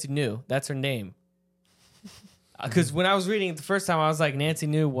 that's her name. Because when I was reading it the first time, I was like, Nancy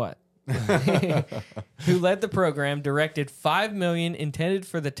knew what? Who led the program, directed $5 million intended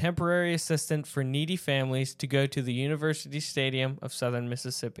for the temporary assistant for needy families to go to the University Stadium of Southern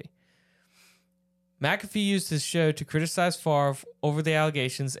Mississippi. McAfee used his show to criticize Favre over the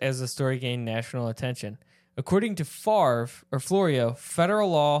allegations as the story gained national attention. According to Florio,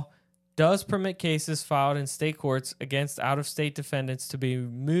 federal law does permit cases filed in state courts against out-of-state defendants to be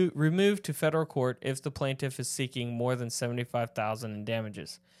removed to federal court if the plaintiff is seeking more than $75,000 in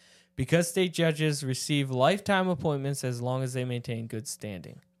damages, because state judges receive lifetime appointments as long as they maintain good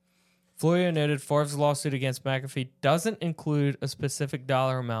standing. Florio noted Favre's lawsuit against McAfee doesn't include a specific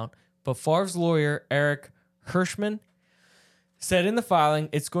dollar amount, but Favre's lawyer, Eric Hirschman, said in the filing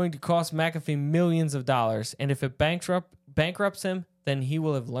it's going to cost McAfee millions of dollars, and if it bankrupts him, then he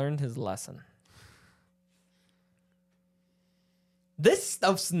will have learned his lesson. This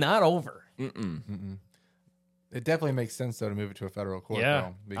stuff's not over. It definitely makes sense, though, to move it to a federal court. Yeah,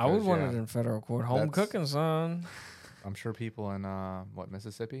 though, because, I would want it in federal court. Home That's- cooking, son. I'm sure people in,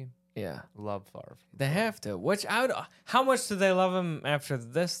 Mississippi Yeah, love Favre. they have to. How much do they love him after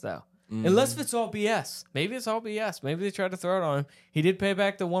this, though? Unless if it's all BS. Maybe it's all BS. Maybe they tried to throw it on him. He did pay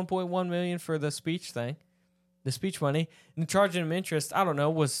back the $1.1 million for the speech thing, the speech money, and charging him interest. I don't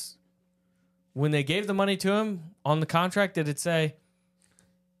know. Was when they gave the money to him on the contract, did it say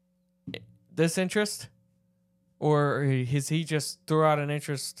this interest, or is he just threw out an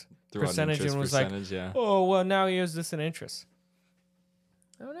interest percentage and was like, "Oh, well, now he owes this an interest."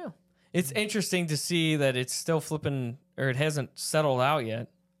 I don't know. It's interesting to see that it's still flipping, or it hasn't settled out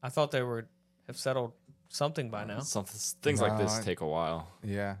yet. I thought they would have settled something by now. Things like this take a while.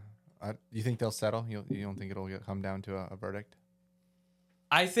 Yeah. You think they'll settle? You don't think it'll come down to a verdict?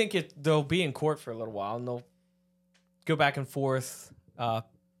 I think they'll be in court for a little while, and they'll go back and forth.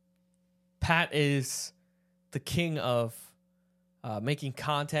 Pat is the king of making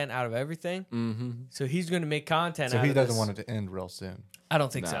content out of everything. Mm-hmm. So he's going to make content out of So he doesn't this. want it to end real soon. I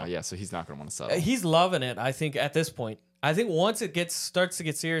don't think so. Yeah, so he's not going to want to settle. He's loving it, I think, at this point. I think once it starts to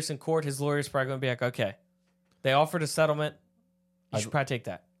get serious in court, his lawyer's probably going to be like, okay, they offered a settlement. You should probably take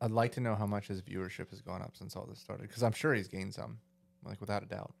that. I'd like to know how much his viewership has gone up since all this started, because I'm sure he's gained some, without a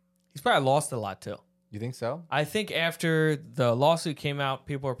doubt. He's probably lost a lot, too. You think so? I think after the lawsuit came out,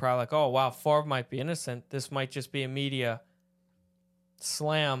 people were probably like, oh, wow, Favre might be innocent. This might just be a media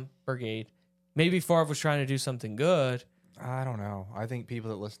slam brigade. Maybe Favre was trying to do something good. I don't know. I think people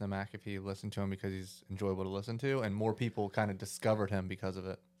that listen to McAfee listen to him because he's enjoyable to listen to, and more people kind of discovered him because of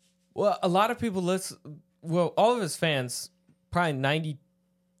it. Well, a lot of people listen. Well, all of his fans, probably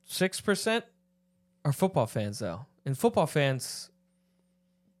 96%, are football fans, though. And football fans,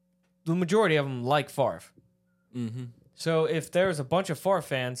 the majority of them like Favre. Mm-hmm. So if there's a bunch of Favre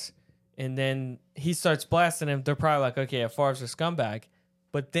fans and then he starts blasting him, they're probably like, okay, yeah, Favre's a scumbag.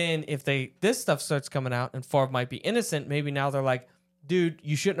 But then if this stuff starts coming out and Favre might be innocent, maybe now they're like, dude,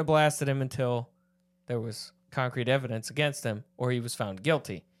 you shouldn't have blasted him until there was concrete evidence against him or he was found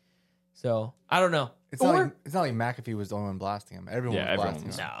guilty. So I don't know. It's not like McAfee was the only one blasting him. Everyone was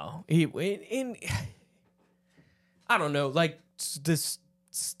blasting him. No. I don't know. Like this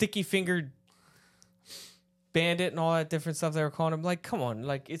sticky fingered bandit and all that different stuff they were calling him. Like, come on.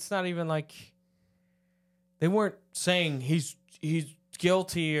 Like, it's not even like they weren't saying he's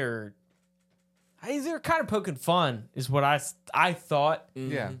guilty or they're kind of poking fun is what I thought.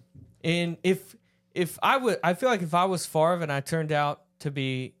 Yeah. And I feel like if I was Favre and I turned out to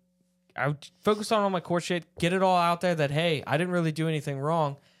be, I would focus on all my court shit, get it all out there that, hey, I didn't really do anything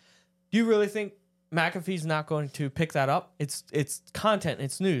wrong. Do you really think McAfee's not going to pick that up? It's content,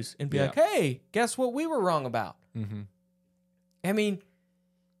 it's news, and be like, hey, guess what we were wrong about? Mm-hmm. I mean,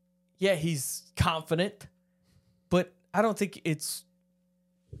 yeah, he's confident, but I don't think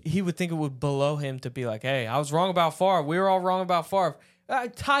he would think it would below him to be like, hey, I was wrong about Favre. We were all wrong about Favre.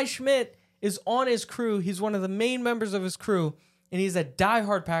 Ty Schmidt is on his crew. He's one of the main members of his crew, and he's a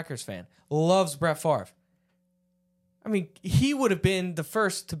diehard Packers fan. Loves Brett Favre. I mean, he would have been the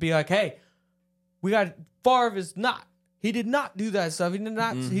first to be like, hey, Favre is not. He did not do that stuff. He did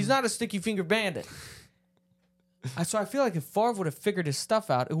not. Mm-hmm. He's not a sticky finger bandit. So I feel like if Favre would have figured his stuff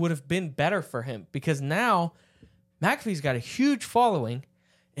out, it would have been better for him because now McAfee's got a huge following.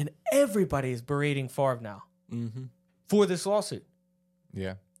 And everybody is berating Favre now for this lawsuit.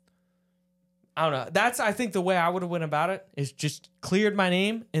 Yeah. I don't know. That's, I think, the way I would have went about it is just cleared my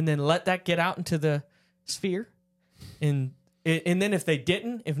name and then let that get out into the sphere. And then if they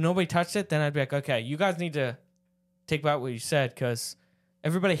didn't, if nobody touched it, then I'd be like, okay, you guys need to take back what you said because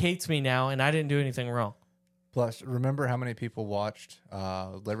everybody hates me now and I didn't do anything wrong. Plus, remember how many people watched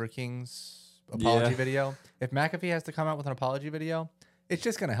Liver King's apology video? If McAfee has to come out with an apology video, it's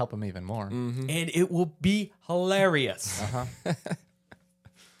just going to help him even more. Mm-hmm. And it will be hilarious. Uh-huh.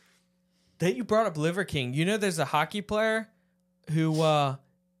 That you brought up Liver King. You know there's a hockey player who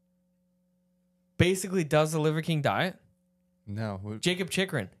basically does the Liver King diet? No. Jacob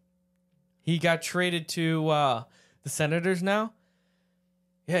Chikrin. He got traded to the Senators now.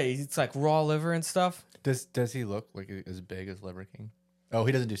 Yeah, he's like raw liver and stuff. Does he look like as big as Liver King? Oh,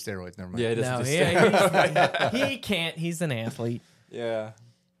 he doesn't do steroids. Never mind. Yeah, he doesn't No, do yeah, he can't. He's an athlete. Yeah.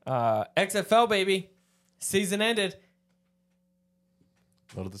 XFL, baby. Season ended.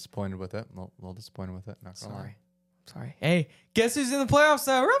 A little disappointed with it. A little disappointed with it. Not gonna lie. Sorry. Hey, guess who's in the playoffs?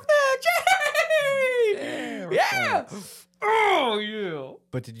 Roughnecks! Yay! Yeah! Oh, yeah.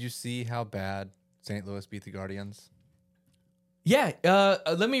 But did you see how bad St. Louis beat the Guardians? Yeah.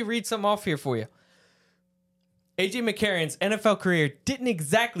 Let me read something off here for you. AJ McCarron's NFL career didn't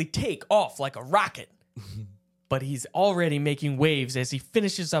exactly take off like a rocket, but he's already making waves as he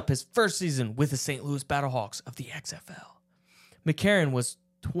finishes up his first season with the St. Louis Battlehawks of the XFL. McCarron was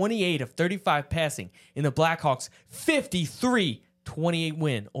 28 of 35 passing in the Blackhawks' 53-28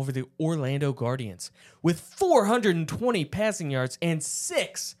 win over the Orlando Guardians, with 420 passing yards and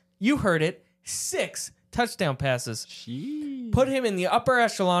 6, you heard it, 6 touchdown passes. Jeez. Put him in the upper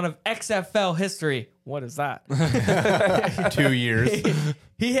echelon of XFL history. What is that? 2 years.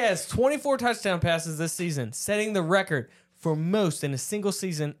 He has 24 touchdown passes this season, setting the record for most in a single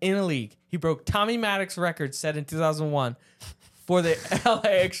season in a league. He broke Tommy Maddox's record set in 2001 for the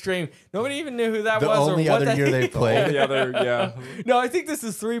LA Extreme. Nobody even knew who that The was only or what other year they played. The other, yeah. No, I think this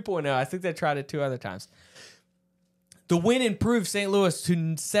is 3.0. I think they tried it 2 other times. The win improved St. Louis to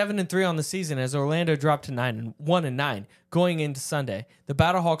 7-3 on the season as Orlando dropped to 1-9 going into Sunday. The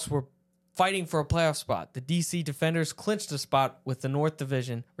Battlehawks were fighting for a playoff spot. The DC Defenders clinched a spot with the North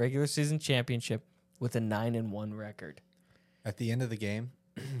Division regular season championship with a 9-1 record. At the end of the game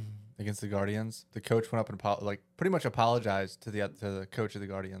against the Guardians, the coach went up and pretty much apologized to the coach of the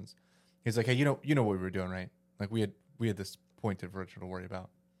Guardians. He's like, "Hey, you know what we were doing, right? Like we had this point differential to worry about."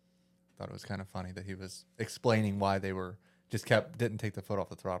 Thought it was kind of funny that he was explaining why they were didn't take the foot off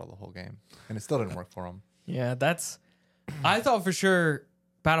the throttle the whole game, and it still didn't work for them. Yeah, I thought for sure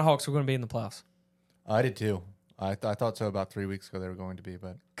Battlehawks were going to be in the playoffs. I did too. I thought so about 3 weeks ago they were going to be,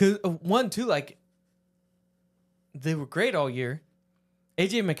 but Because they were great all year.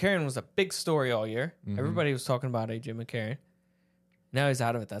 AJ McCarron was a big story all year. Mm-hmm. Everybody was talking about AJ McCarron. Now he's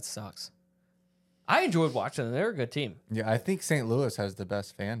out of it. That sucks. I enjoyed watching them. They're a good team. yeah, I think St. Louis has the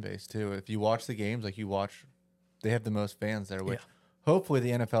best fan base too. If you watch the games, they have the most fans there, which hopefully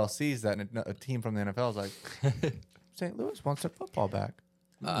the NFL sees that, and a team from the NFL is like, St. Louis wants their football back.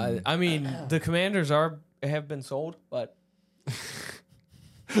 I mean, the Commanders have been sold, but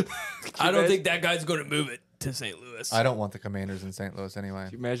I don't think that guy's going to move it to St. Louis. I don't want the Commanders in St. Louis anyway.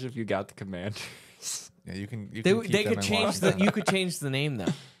 Can you imagine if you got the Commanders? Yeah, you can. They keep them could in change Washington. you could change the name though.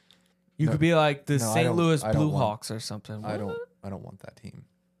 You No, could be like the no, I St. don't- Louis I don't Blue want- Hawks or something. I don't want that team.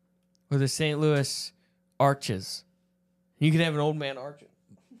 Or the St. Louis Arches. You could have an old man Arch.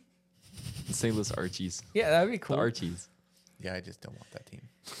 St. Louis Archies. Yeah, that'd be The cool. Archies. Yeah, I just don't want that team.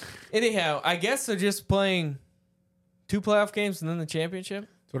 Anyhow, I guess they're just playing 2 playoff games and then the championship.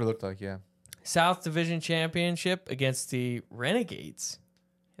 That's what it looked like. Yeah. South Division Championship against the Renegades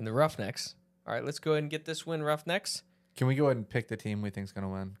and the Roughnecks. All right, let's go ahead and get this win, Roughnecks. Can we go ahead and pick the team we think's gonna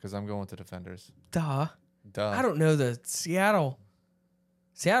win? Because I'm going with the Defenders. Duh. Duh. I don't know the Seattle.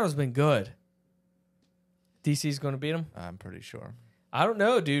 Seattle's been good. DC's going to beat them. I'm pretty sure. I don't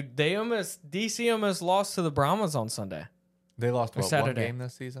know, dude. DC almost lost to the Brahmas on Sunday. They lost Or one Saturday. game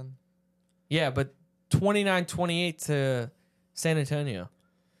this season. Yeah, but 29-28 to San Antonio.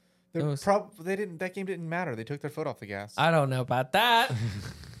 It was- They didn't. That game didn't matter. They took their foot off the gas. I don't know about that.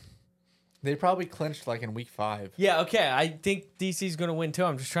 They probably clinched like in week 5. Yeah, okay. I think DC's going to win too.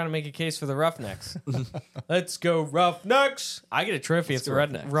 I'm just trying to make a case for the Roughnecks. Let's go Roughnecks. I get a trophy if the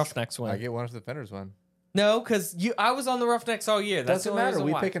Roughnecks win. I get one if the Defenders win. No, because I was on the Roughnecks all year. That's Doesn't the only matter. reason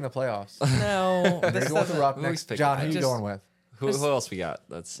We why. pick in the playoffs. No, They're this going with the doesn't. Roughnecks. pick John, that. who you Just- going with? Who else we got?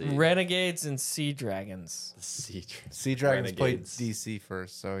 Let's see. Renegades and Sea Dragons. Sea Dragons played Renegades. DC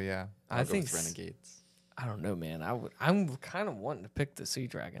first, so yeah. I I'll go think with Renegades. I don't know, man. I'm kind of wanting to pick the Sea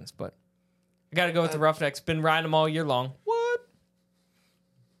Dragons, but I got to go with the Roughnecks. Been riding them all year long. What?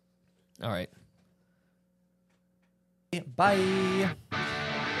 All right. Bye.